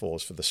different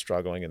metaphors for the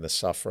struggling and the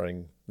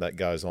suffering that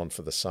goes on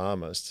for the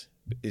psalmist,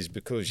 is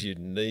because you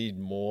need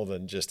more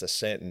than just a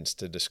sentence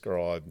to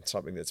describe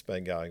something that's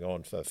been going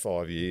on for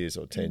 5 years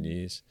or 10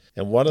 years.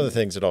 And one of the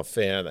things that I've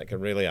found that can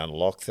really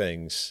unlock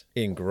things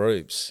in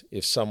groups,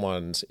 if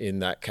someone's in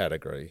that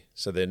category,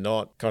 so they're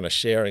not kind of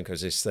sharing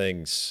because this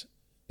thing's,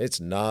 it's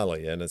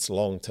gnarly and it's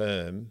long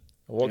term.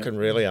 What can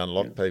really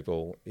unlock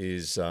people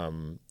is,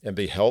 and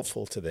be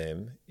helpful to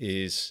them,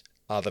 is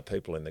other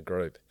people in the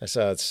group. And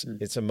so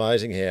it's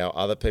amazing how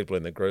other people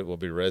in the group will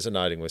be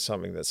resonating with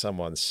something that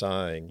someone's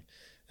saying.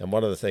 And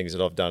one of the things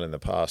that I've done in the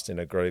past in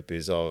a group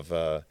is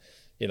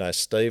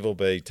Steve will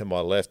be to my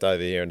left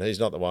over here, and he's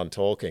not the one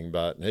talking,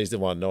 but he's the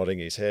one nodding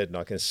his head, and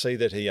I can see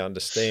that he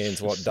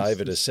understands what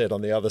David has said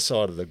on the other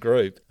side of the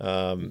group.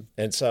 And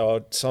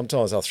so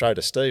sometimes I'll throw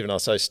to Steve and I'll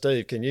say,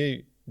 Steve,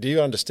 do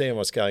you understand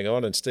what's going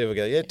on? And Steve will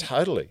go, yeah,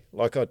 totally.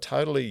 Like I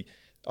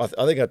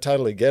think I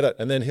totally get it.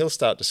 And then he'll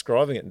start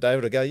describing it, and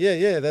David will go,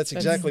 yeah, that's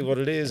exactly what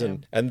it is. Yeah.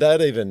 And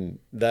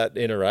that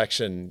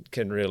interaction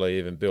can really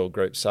even build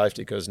group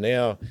safety, because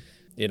now,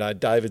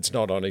 David's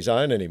not on his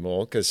own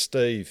anymore, because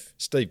Steve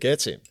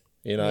gets him,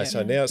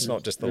 so now it's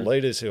not just the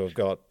leaders who have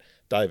got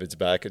David's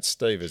back, it's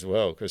Steve as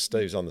well, because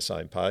Steve's on the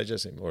same page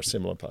as him, or a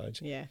similar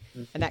page. Yeah,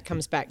 and that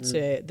comes back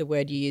to the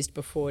word you used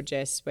before,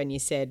 Jess, when you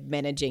said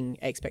managing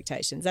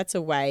expectations. That's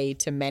a way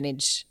to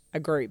manage a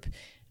group,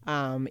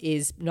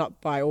 is not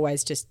by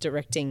always just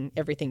directing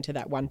everything to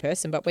that one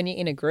person, but when you're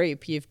in a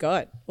group, you've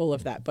got all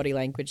of that body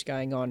language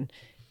going on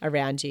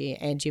around you,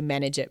 and you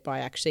manage it by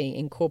actually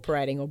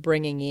incorporating or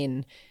bringing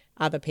in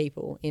other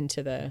people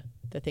into the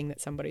thing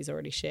that somebody's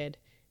already shared.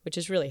 which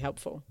is really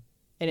helpful.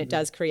 And it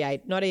does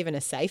create not even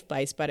a safe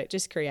place, but it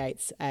just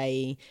creates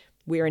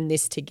we're in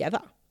this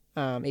together.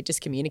 It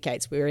just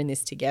communicates we're in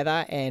this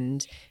together.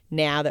 And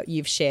now that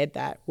you've shared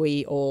that,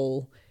 we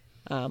all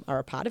are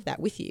a part of that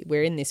with you.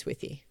 We're in this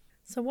with you.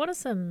 So what are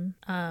some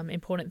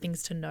important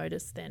things to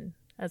notice then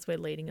as we're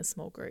leading a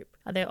small group?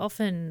 Are there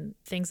often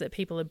things that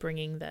people are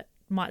bringing that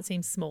might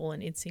seem small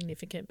and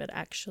insignificant but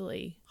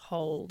actually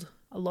hold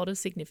a lot of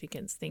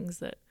significance, things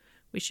that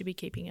we should be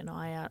keeping an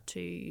eye out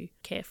to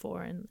care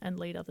for and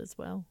lead others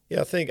well?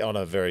 Yeah, I think on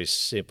a very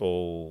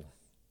simple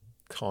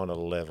kind of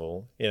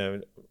level,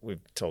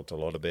 we've talked a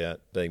lot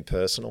about being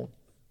personal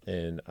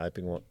and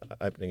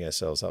opening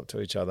ourselves up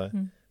to each other.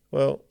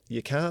 Well,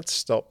 you can't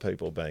stop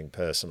people being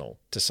personal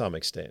to some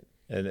extent.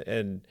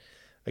 And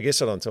I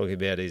guess what I'm talking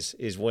about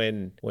is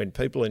when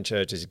people in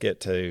churches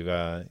get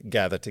to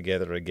gather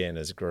together again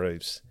as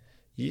groups,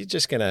 you're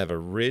just going to have a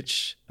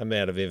rich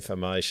amount of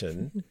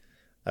information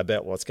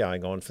about what's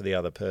going on for the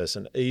other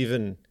person,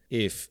 even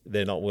if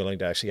they're not willing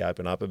to actually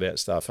open up about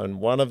stuff. And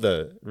one of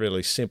the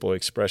really simple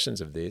expressions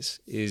of this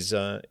is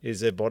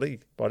their body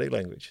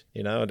language.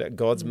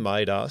 God's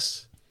made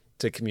us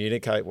to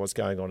communicate what's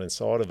going on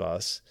inside of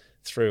us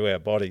through our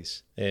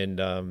bodies. And,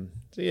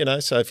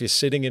 so if you're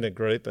sitting in a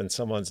group and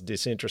someone's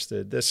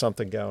disinterested, there's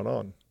something going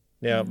on.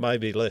 Now, it may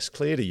be less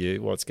clear to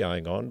you what's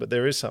going on, but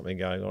there is something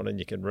going on and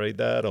you can read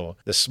that, or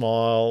the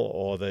smile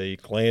or the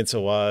glance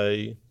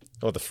away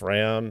or the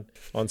frown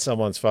on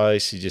someone's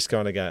face. You just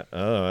kind of go,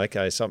 oh,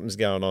 okay, something's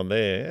going on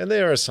there. And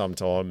there are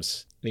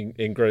sometimes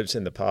in groups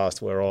in the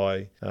past where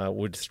I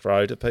would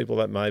throw to people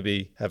that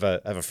maybe have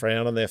a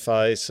frown on their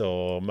face,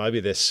 or maybe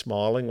they're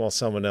smiling while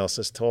someone else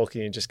is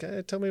talking, and just go,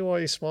 hey, tell me why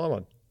you're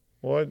smiling.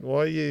 Why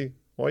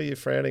are you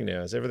frowning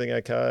now? Is everything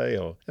okay?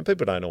 And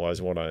people don't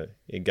always want to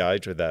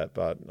engage with that,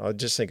 but I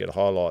just think it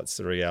highlights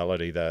the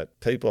reality that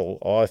people,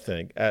 I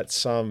think, at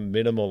some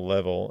minimal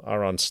level are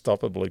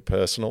unstoppably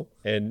personal,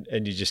 and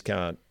you just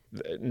can't.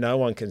 No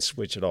one can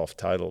switch it off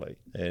totally.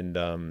 And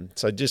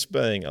so just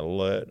being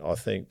alert, I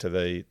think, to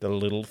the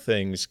little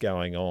things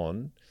going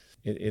on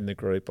in the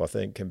group, I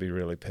think, can be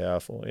really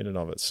powerful in and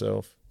of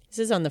itself. This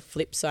is on the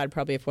flip side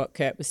probably of what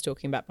Kurt was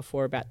talking about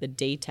before about the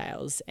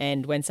details.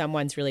 And when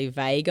someone's really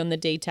vague on the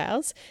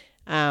details,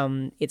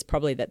 it's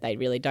probably that they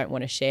really don't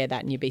want to share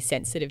that, and you be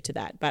sensitive to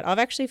that. But I've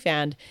actually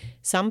found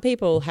some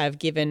people have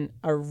given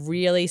a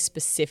really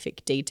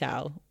specific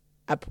detail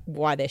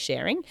why they're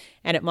sharing,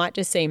 and it might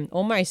just seem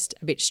almost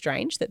a bit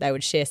strange that they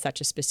would share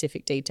such a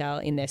specific detail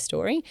in their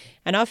story.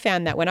 And I've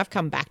found that when I've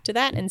come back to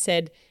that and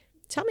said,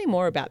 tell me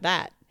more about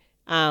that,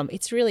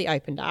 it's really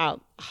opened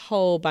up a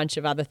whole bunch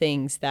of other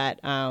things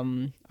that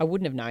I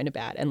wouldn't have known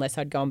about unless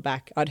I'd gone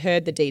back. I'd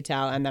heard the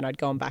detail and then I'd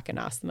gone back and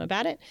asked them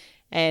about it.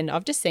 And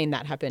I've just seen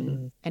that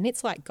happen. And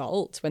it's like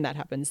gold when that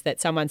happens, that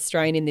someone's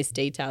thrown in this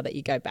detail that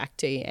you go back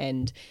to,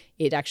 and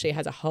it actually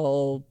has a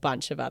whole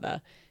bunch of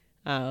other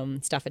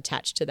stuff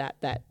attached to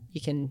that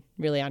you can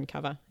really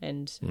uncover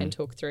and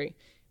talk through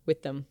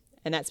with them.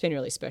 And that's been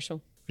really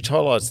special. Which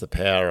highlights the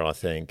power, I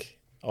think,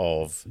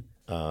 of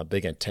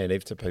being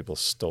attentive to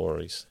people's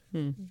stories.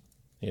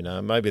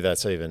 Maybe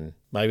that's even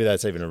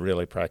a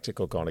really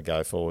practical kind of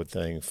go forward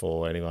thing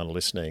for anyone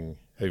listening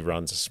who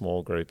runs a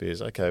small group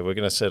is, okay, we're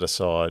going to set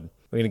aside,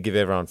 we're going to give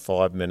everyone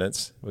 5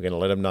 minutes. We're going to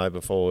let them know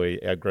before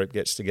our group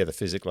gets together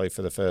physically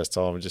for the first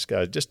time, and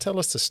just tell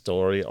us the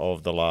story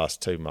of the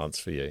last 2 months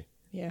for you.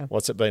 Yeah.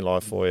 What's it been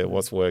like for you?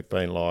 What's work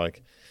been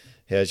like?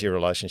 How's your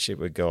relationship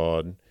with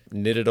God?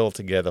 Knit it all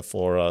together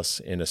for us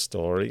in a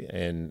story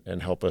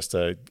and help us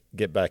to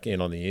get back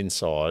in on the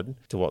inside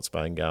to what's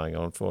been going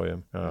on for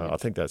you. I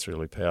think that's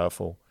really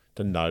powerful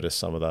to notice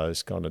some of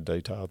those kind of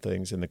detailed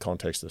things in the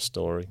context of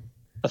story.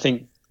 I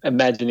think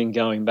imagining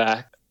going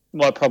back,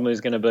 my problem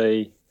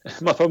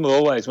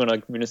always when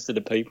I minister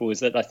to people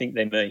is that I think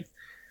they're me.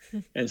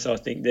 And so I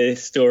think their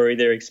story,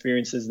 their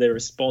experiences, their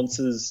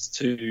responses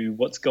to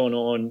what's gone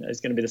on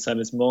is going to be the same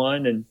as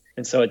mine.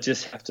 And so I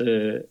just have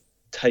to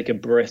take a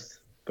breath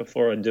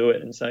before I do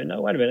it and say,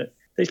 no, wait a minute.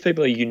 These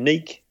people are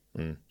unique,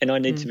 and I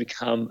need to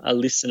become a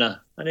listener.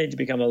 I need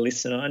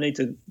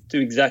to do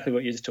exactly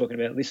what you're just talking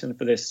about, listen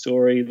for their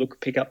story,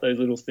 pick up those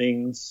little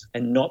things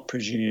and not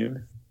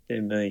presume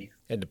they're me.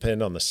 And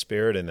depend on the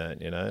Spirit in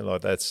that,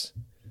 like that's,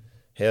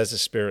 how's the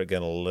Spirit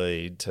going to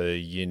lead to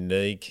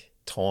unique,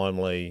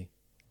 timely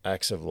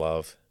acts of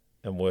love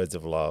and words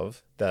of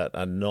love that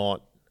are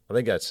not, I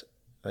think that's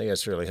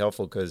really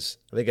helpful, because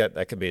I think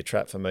that can be a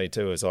trap for me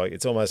too.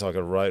 It's almost like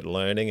a rote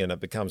learning, and it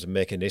becomes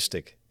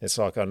mechanistic. It's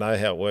like I know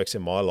how it works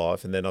in my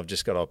life, and then I've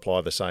just got to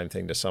apply the same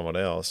thing to someone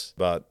else.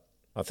 But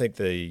I think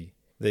the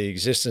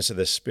existence of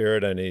the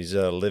Spirit and His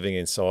living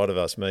inside of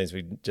us means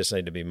we just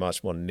need to be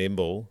much more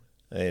nimble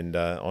and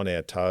on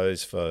our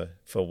toes for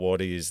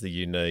what is the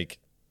unique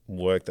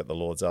work that the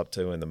Lord's up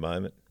to in the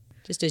moment.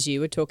 Just as you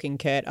were talking,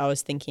 Kurt, I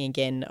was thinking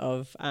again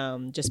of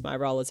just my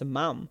role as a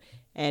mum,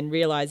 and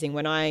realising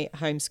when I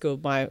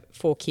homeschooled my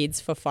 4 kids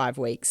for 5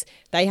 weeks,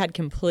 they had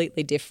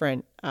completely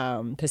different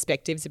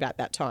perspectives about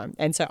that time.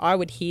 And so I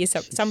would hear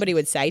somebody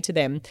would say to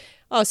them,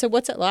 "Oh, so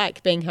what's it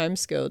like being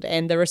homeschooled?"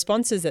 And the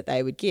responses that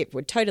they would give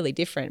were totally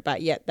different,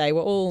 but yet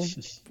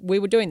we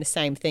were doing the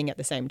same thing at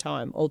the same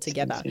time all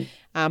together.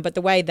 But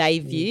the way they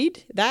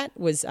viewed that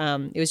was,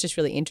 it was just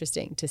really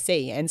interesting to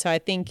see. And so I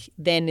think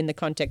then in the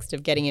context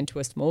of getting into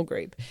a small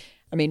group,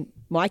 I mean,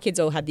 my kids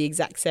all had the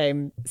exact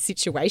same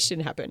situation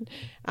happen,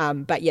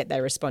 but yet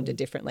they responded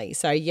differently.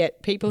 So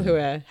yet people who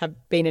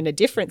have been in a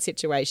different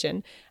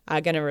situation are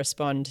going to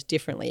respond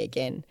differently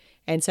again.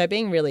 And so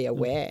being really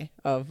aware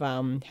of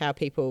how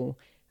people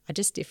are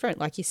just different.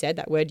 Like you said,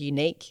 that word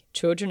unique.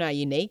 Children are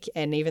unique,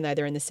 and even though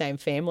they're in the same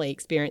family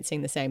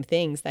experiencing the same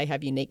things, they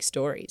have unique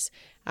stories.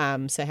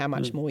 So how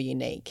much more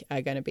unique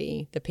are going to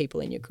be the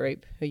people in your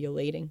group who you're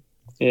leading?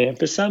 Yeah,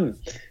 for some,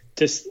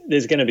 there's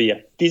going to be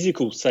a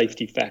physical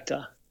safety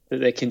factor that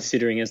they're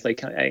considering as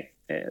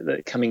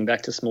they're coming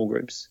back to small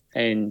groups,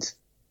 and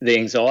the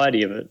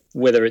anxiety of it,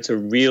 whether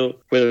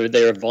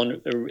they're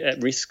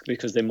at risk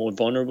because they're more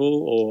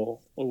vulnerable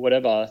or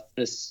whatever,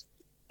 just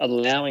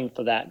allowing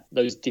for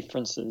those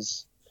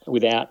differences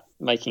without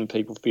making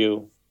people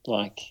feel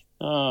like,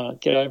 oh,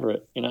 get over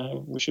it,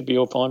 we should be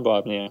all fine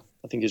by now,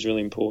 I think is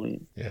really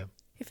important. Yeah.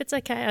 If it's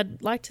okay,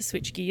 I'd like to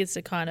switch gears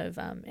to kind of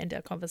end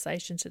our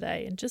conversation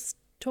today and just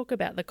talk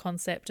about the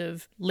concept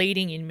of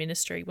leading in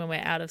ministry when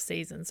we're out of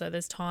season. So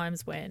there's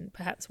times when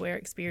perhaps we're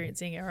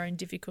experiencing our own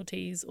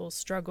difficulties or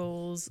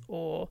struggles,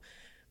 or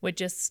we're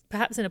just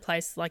perhaps in a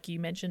place like you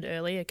mentioned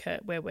earlier,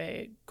 Kurt, where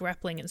we're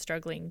grappling and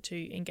struggling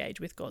to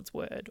engage with God's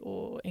word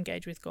or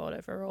engage with God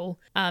overall.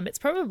 It's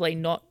probably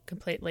not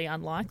completely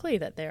unlikely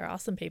that there are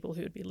some people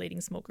who would be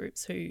leading small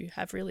groups who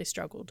have really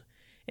struggled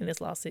in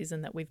this last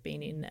season that we've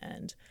been in,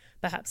 and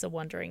perhaps are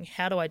wondering,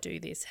 how do I do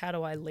this? How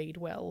do I lead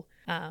well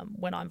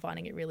when I'm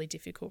finding it really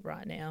difficult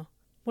right now?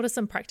 What are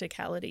some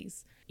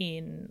practicalities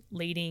in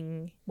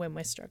leading when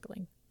we're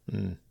struggling?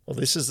 Well,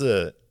 this is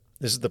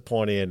the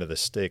pointy end of the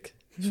stick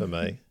for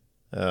me.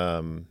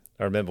 I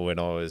remember when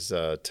I was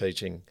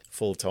teaching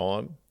full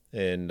time,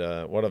 and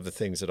one of the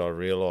things that I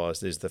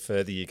realised is the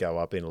further you go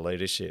up in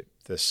leadership,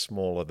 the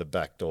smaller the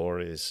back door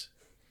is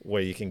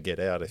where you can get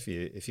out if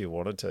you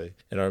wanted to.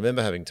 And I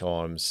remember having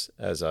times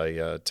as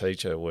a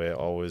teacher where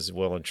I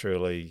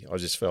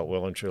just felt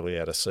well and truly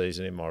out of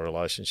season in my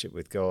relationship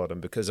with God. And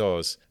because I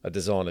was a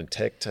design and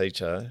tech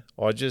teacher,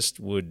 I just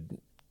would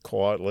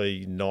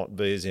quietly not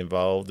be as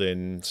involved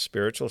in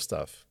spiritual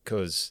stuff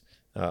because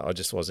I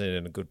just wasn't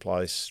in a good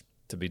place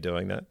to be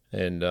doing that.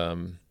 And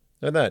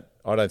that,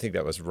 I don't think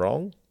that was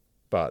wrong,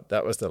 but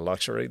that was the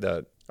luxury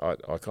that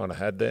I kind of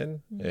had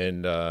then.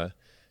 And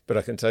but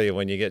I can tell you,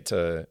 when you get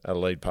to a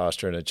lead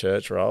pastor in a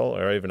church role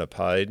or even a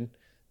paid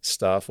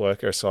staff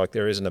worker, it's like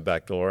there isn't a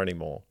back door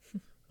anymore.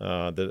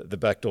 The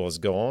back door's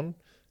gone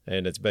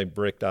and it's been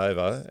bricked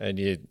over, and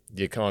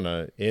you're kind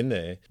of in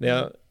there.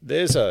 Now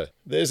there's a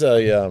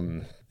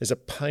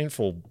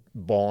painful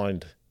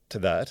bind to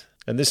that,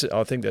 and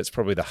I think that's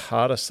probably the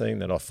hardest thing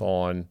that I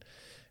find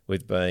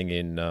with being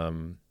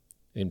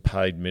in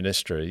paid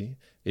ministry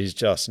is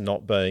just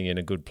not being in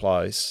a good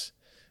place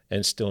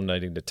and still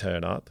needing to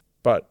turn up.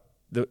 But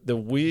the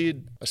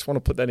weird, I just want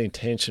to put that in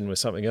tension with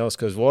something else,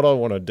 because what I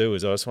want to do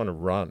is I just want to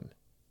run.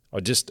 I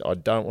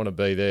don't want to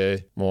be there.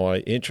 My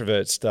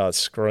introvert starts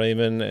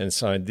screaming and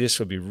saying, this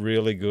would be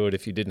really good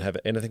if you didn't have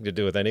anything to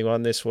do with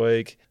anyone this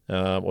week,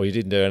 or you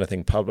didn't do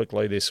anything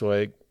publicly this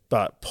week.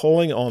 But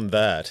pulling on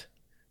that,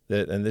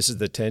 and this is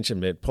the tension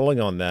bit, pulling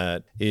on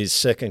that is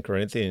 2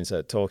 Corinthians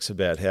that talks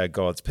about how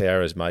God's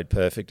power is made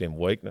perfect in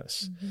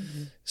weakness.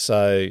 Mm-hmm.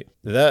 So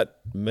that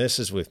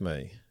messes with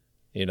me.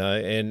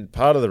 And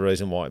part of the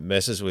reason why it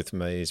messes with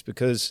me is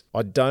because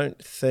I don't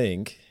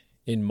think,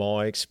 in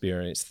my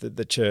experience, that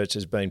the church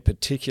has been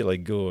particularly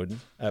good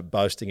at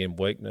boasting in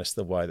weakness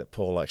the way that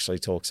Paul actually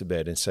talks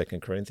about in 2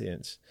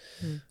 Corinthians.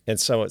 And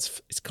so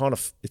it's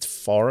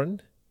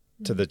foreign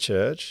to the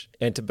church.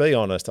 And to be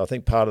honest, I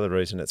think part of the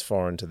reason it's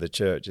foreign to the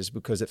church is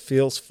because it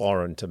feels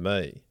foreign to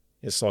me.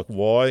 It's like,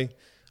 why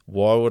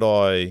would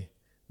I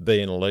be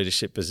in a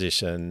leadership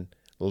position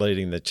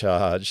leading the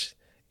charge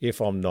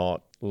if I'm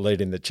not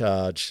leading the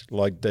charge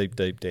like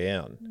deep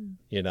down?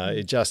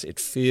 It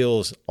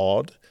feels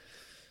odd.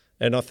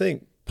 And I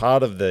think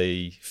part of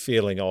the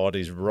feeling odd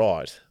is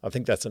right. I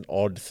think that's an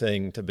odd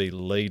thing to be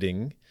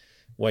leading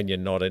when you're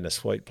not in a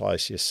sweet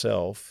place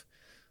yourself.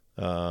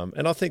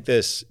 And I think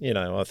there's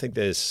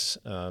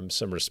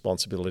some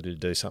responsibility to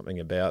do something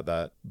about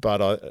that.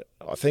 But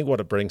I think what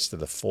it brings to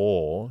the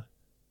fore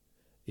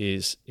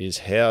is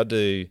how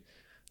do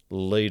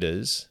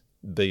leaders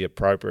be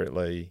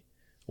appropriately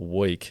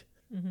weak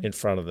in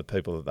front of the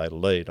people that they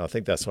lead. I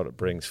think that's what it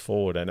brings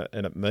forward. And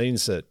it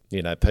means that,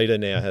 Peter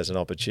now has an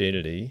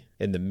opportunity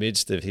in the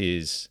midst of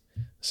his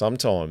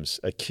sometimes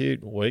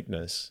acute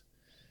weakness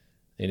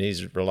in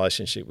his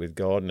relationship with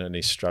God and in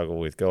his struggle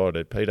with God.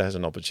 Peter has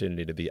an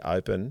opportunity to be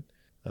open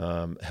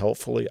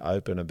helpfully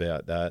open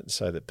about that,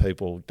 so that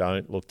people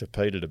don't look to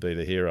Peter to be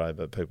the hero,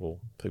 but people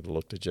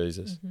look to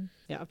Jesus. Mm-hmm.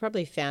 Yeah, I've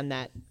probably found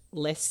that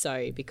less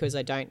so because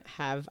I don't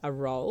have a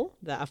role,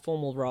 a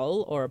formal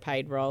role or a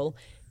paid role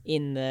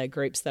in the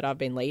groups that I've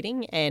been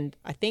leading. And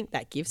I think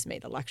that gives me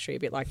the luxury, a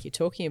bit like you're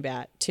talking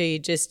about, to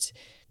just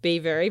be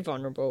very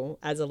vulnerable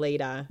as a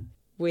leader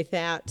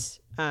without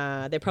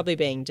there probably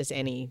being just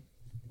any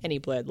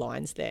blurred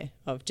lines there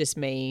of just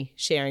me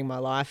sharing my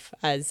life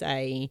as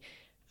a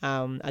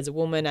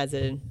woman, as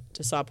a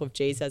disciple of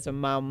Jesus, as a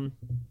mum.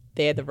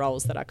 They're the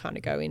roles that I kind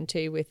of go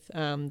into with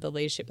the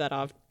leadership that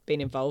I've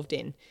been involved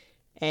in.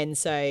 And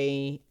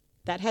so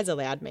that has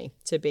allowed me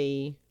to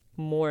be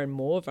more and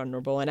more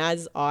vulnerable. And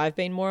as I've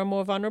been more and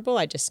more vulnerable,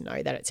 I just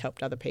know that it's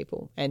helped other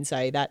people. And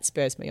so that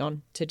spurs me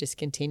on to just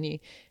continue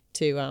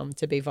to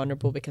be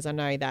vulnerable, because I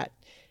know that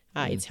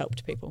it's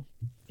helped people.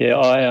 Yeah,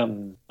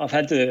 I've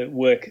had to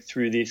work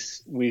through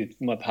this with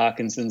my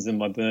Parkinson's and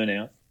my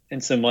burnout.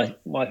 And so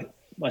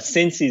my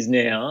sense is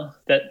now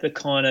that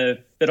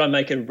that I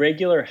make a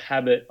regular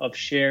habit of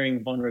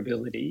sharing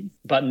vulnerability,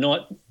 but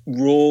not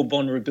raw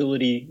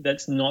vulnerability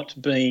that's not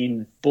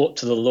been brought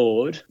to the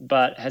Lord,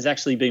 but has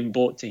actually been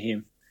brought to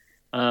Him,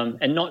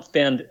 and not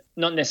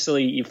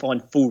necessarily you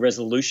find full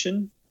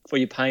resolution for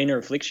your pain or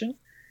affliction,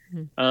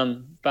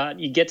 but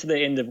you get to the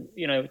end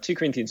of 2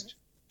 Corinthians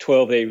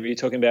 12 there you're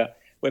talking about,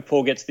 where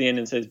Paul gets to the end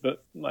and says,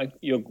 "But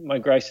my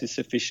grace is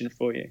sufficient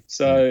for you."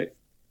 So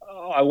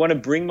I want to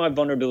bring my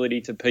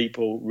vulnerability to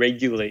people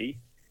regularly,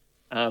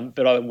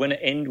 but I want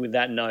to end with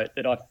that note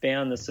that I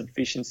found the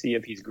sufficiency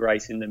of His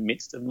grace in the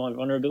midst of my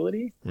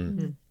vulnerability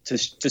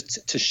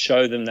to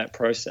show them that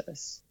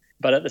process.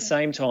 But at the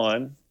same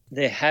time,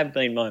 there have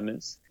been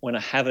moments when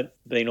I haven't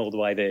been all the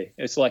way there.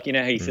 It's like,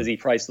 how he says he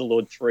praised the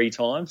Lord 3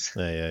 times.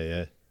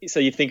 Yeah. So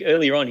you think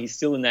earlier on he's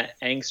still in that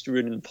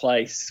angst-ridden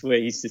place where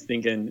he's just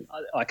thinking,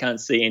 I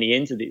can't see any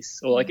end to this.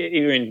 Or like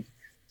even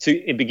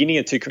in the beginning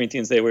of 2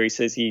 Corinthians there where he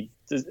says he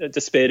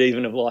despaired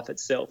even of life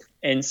itself.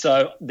 And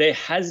so there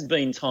has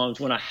been times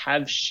when I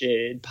have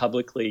shared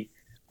publicly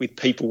with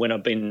people when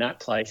I've been in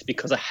that place,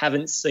 because I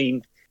haven't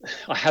seen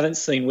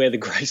where the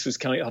grace was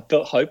coming. I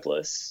felt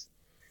hopeless.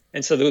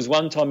 And so there was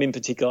one time in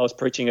particular I was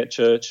preaching at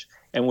church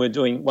and we're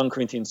doing 1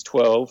 Corinthians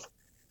 12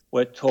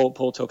 where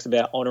Paul talks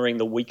about honouring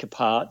the weaker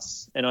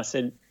parts. And I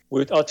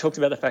talked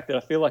about the fact that I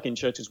feel like in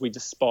churches we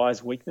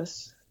despise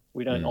weakness.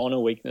 We don't honour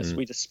weakness.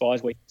 We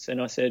despise weakness.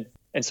 And I said,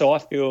 and so I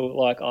feel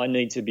like I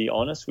need to be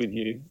honest with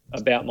you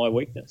about my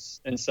weakness.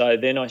 And so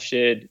then I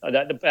shared,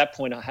 at that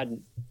point I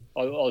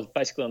was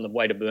basically on the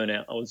way to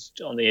burnout. I was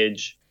on the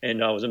edge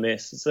and I was a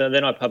mess. So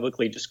then I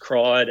publicly just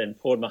cried and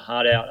poured my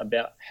heart out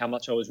about how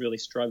much I was really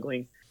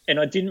struggling.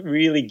 And I didn't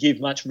really give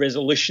much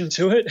resolution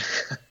to it,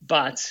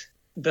 but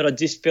I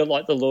just felt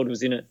like the Lord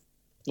was in it.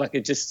 Like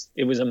it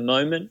was a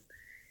moment,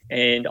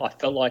 and I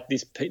felt like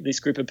this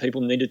group of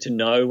people needed to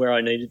know where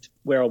I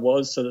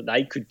was so that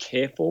they could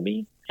care for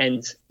me.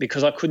 And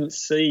because I couldn't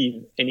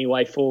see any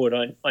way forward,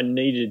 I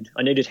needed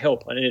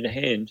help. I needed a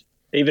hand,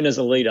 even as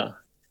a leader.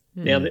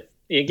 Now,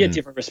 you get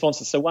different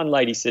responses. So one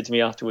lady said to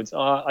me afterwards,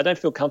 I don't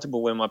feel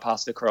comfortable when my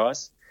pastor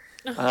cries.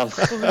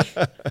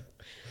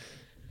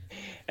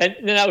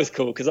 And that was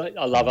cool because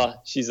I love her.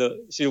 She's a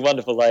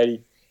wonderful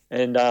lady.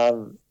 And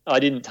I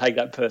didn't take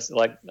that person.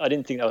 Like, I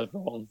didn't think that was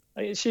wrong.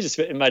 She just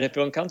made her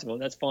feel uncomfortable,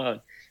 and that's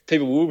fine.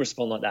 People will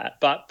respond like that.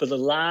 But for the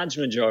large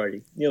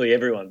majority, nearly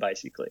everyone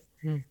basically,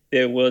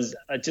 there was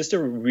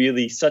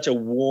such a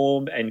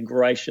warm and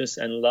gracious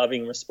and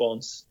loving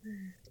response.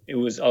 I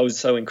was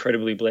so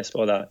incredibly blessed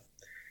by that.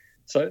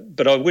 So,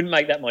 but I wouldn't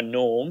make that my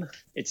norm.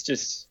 It's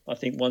just, I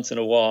think once in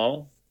a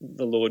while,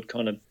 the Lord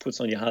kind of puts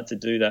on your heart to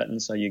do that,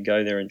 and so you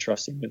go there and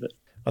trust Him with it.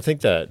 I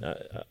think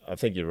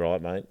you're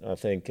right, mate. I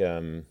think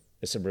there's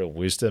some real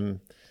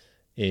wisdom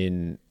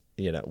in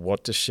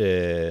what to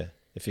share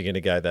if you're going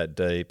to go that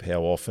deep,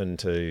 how often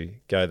to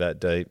go that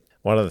deep.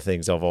 One of the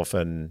things I've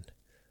often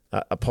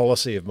a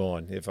policy of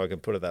mine, if I can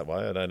put it that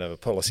way. I don't have a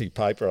policy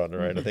paper on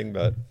or anything,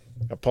 but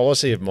a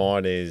policy of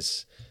mine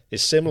is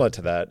similar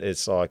to that.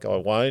 It's like I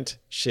won't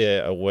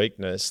share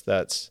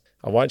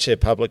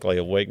publicly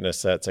a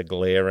weakness that's a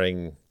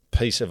glaring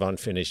piece of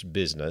unfinished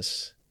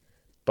business.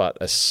 But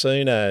as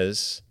soon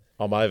as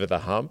I'm over the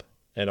hump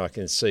and I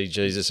can see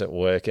Jesus at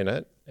work in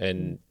it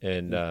and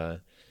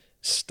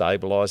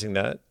stabilising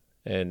that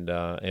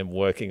and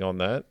working on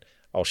that,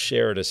 I'll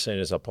share it as soon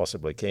as I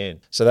possibly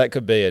can. So that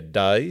could be a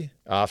day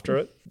after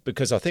it,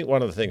 because I think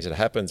one of the things that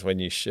happens when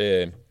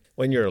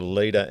you're a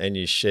leader and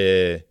you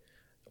share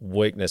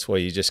weakness where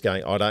you're just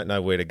going, I don't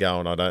know where to go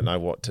and I don't know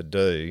what to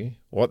do,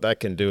 what that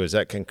can do is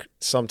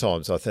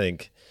sometimes I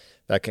think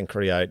that can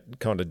create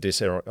kind of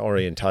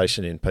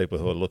disorientation in people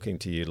who are looking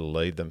to you to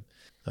lead them.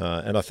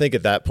 And I think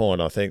at that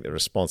point, I think the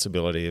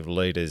responsibility of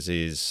leaders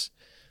is,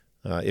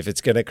 if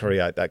it's going to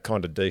create that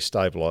kind of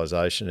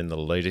destabilisation in the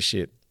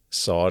leadership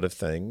side of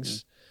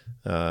things,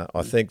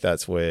 I think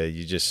that's where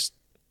you just,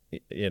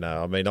 I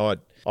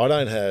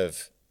don't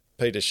have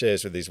Peter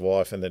shares with his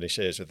wife and then he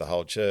shares with the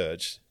whole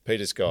church.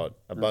 Peter's got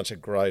a bunch of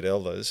great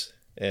elders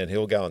and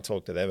he'll go and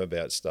talk to them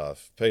about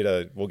stuff.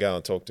 Peter will go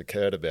and talk to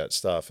Kurt about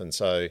stuff. And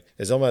so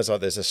it's almost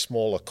like there's a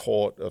smaller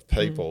court of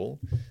people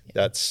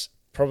that's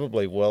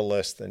probably well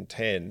less than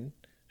 10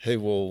 who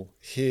will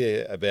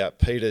hear about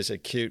Peter's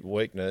acute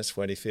weakness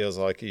when he feels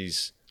like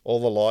all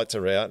the lights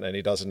are out and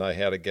he doesn't know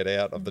how to get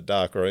out of the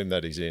dark room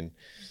that he's in.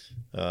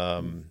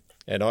 And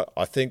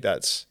I think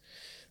that's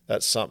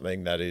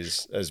something that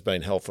has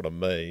been helpful to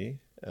me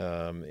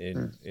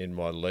in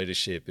my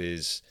leadership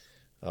is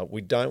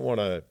we don't want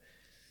to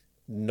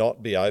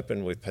not be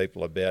open with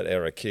people about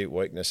our acute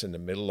weakness in the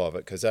middle of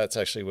it, because that's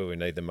actually where we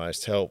need the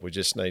most help. We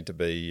just need to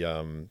be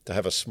to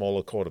have a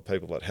smaller court of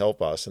people that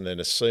help us, and then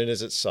as soon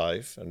as it's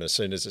safe and as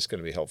soon as it's going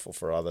to be helpful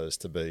for others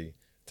to be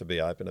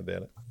open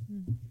about it.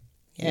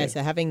 Yeah,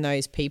 so having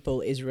those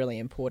people is really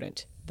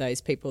important.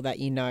 Those people that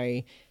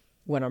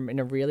when I'm in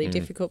a really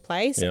difficult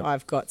place,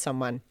 I've got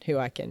someone who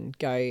I can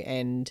go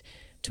and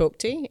talk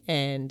to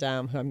and who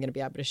I'm going to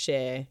be able to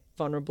share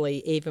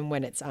vulnerably even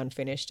when it's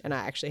unfinished and I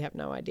actually have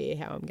no idea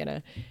how I'm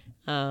going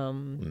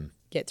to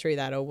get through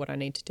that or what I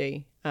need to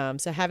do.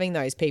 So having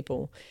those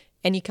people,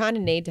 and you kind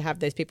of need to have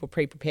those people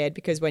pre-prepared,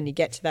 because when you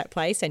get to that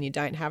place and you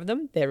don't have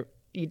them,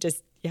 you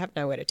have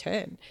nowhere to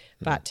turn.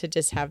 But to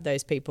just have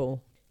those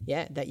people,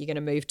 that you're going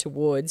to move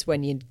towards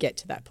when you get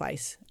to that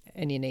place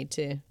and you need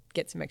to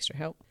get some extra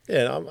help.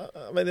 Yeah,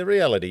 I mean, the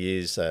reality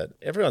is that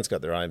everyone's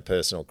got their own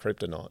personal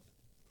kryptonite,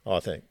 I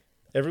think.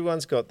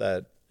 Everyone's got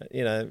that,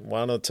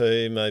 one or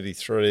two, maybe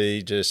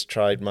three, just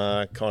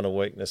trademark kind of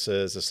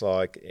weaknesses. It's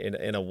like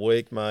in a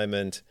weak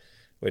moment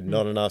with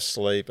not enough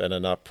sleep and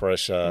enough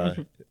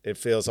pressure, it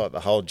feels like the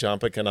whole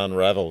jumper can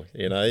unravel.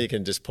 You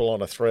can just pull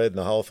on a thread and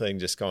the whole thing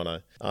just kind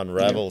of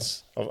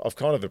unravels. I've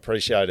kind of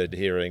appreciated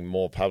hearing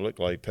more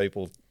publicly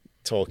people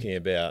talking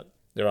about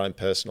their own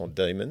personal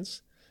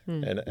demons.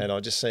 And I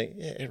just think,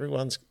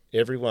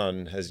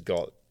 everyone has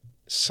got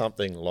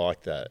something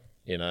like that,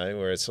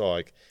 where it's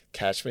like,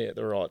 catch me at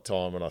the right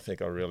time and I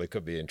think I really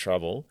could be in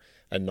trouble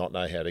and not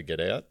know how to get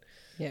out.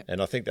 Yeah.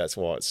 And I think that's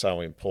why it's so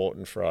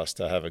important for us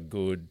to have a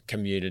good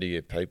community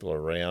of people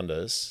around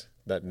us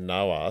that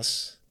know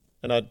us.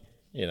 And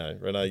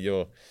Renee,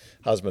 your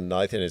husband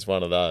Nathan is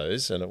one of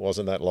those, and it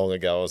wasn't that long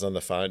ago I was on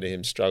the phone to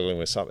him struggling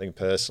with something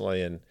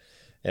personally, and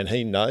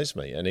he knows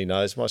me and he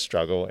knows my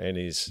struggle, and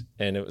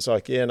it was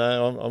like, I'm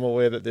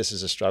aware that this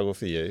is a struggle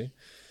for you.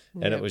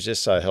 And it was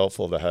just so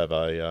helpful to have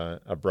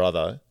a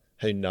brother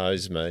who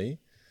knows me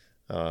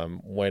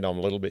when I'm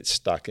a little bit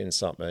stuck in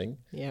something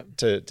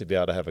to be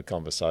able to have a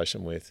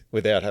conversation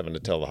without having to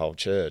tell the whole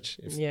church,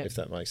 if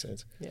that makes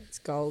sense. Yeah, it's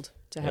gold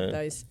to have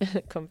those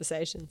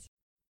conversations.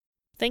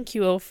 Thank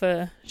you all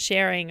for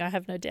sharing. I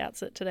have no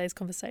doubts that today's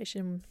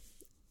conversation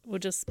will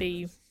just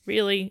be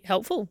really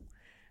helpful.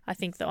 I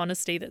think the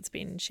honesty that's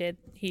been shared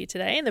here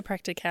today and the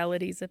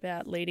practicalities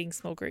about leading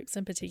small groups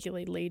and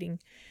particularly leading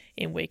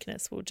in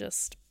weakness will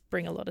just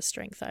bring a lot of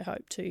strength, I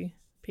hope, to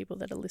people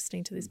that are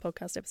listening to this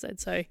podcast episode.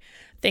 So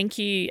thank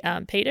you,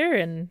 Peter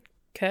and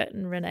Kurt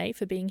and Renee,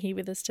 for being here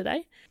with us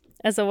today.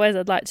 As always,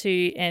 I'd like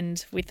to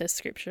end with a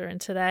scripture, and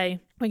today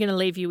we're going to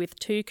leave you with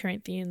 2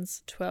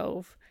 Corinthians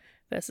 12,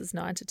 verses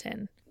 9 to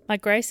 10. My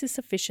grace is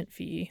sufficient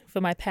for you,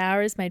 for my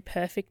power is made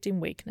perfect in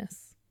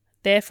weakness.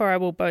 Therefore I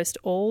will boast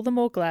all the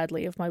more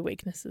gladly of my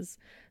weaknesses,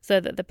 so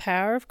that the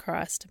power of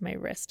Christ may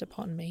rest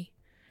upon me.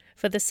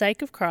 For the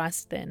sake of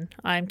Christ, then,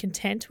 I am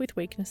content with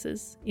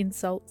weaknesses,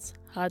 insults,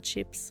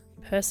 hardships,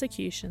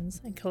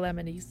 persecutions, and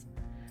calamities.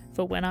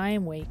 For when I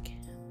am weak,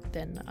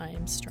 then I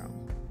am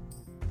strong.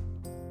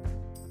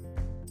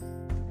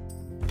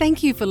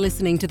 Thank you for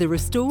listening to the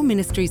Restore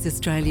Ministries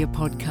Australia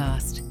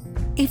podcast.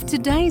 If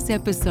today's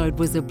episode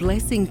was a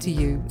blessing to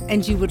you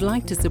and you would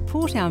like to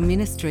support our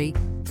ministry,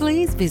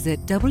 please visit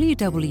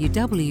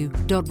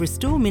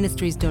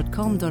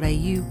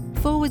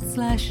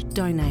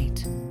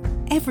www.restoreministries.com.au/donate.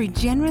 Every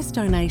generous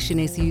donation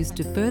is used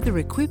to further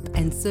equip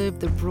and serve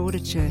the broader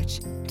church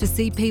to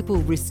see people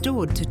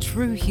restored to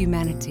true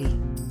humanity.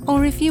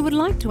 Or if you would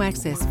like to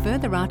access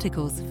further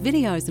articles,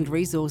 videos and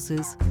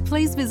resources,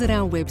 please visit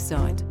our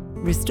website,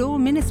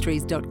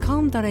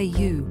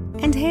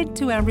 restoreministries.com.au, and head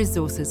to our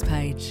resources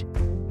page.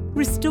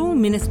 Restore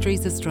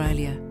Ministries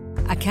Australia,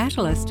 a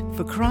catalyst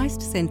for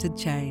Christ-centred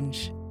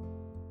change.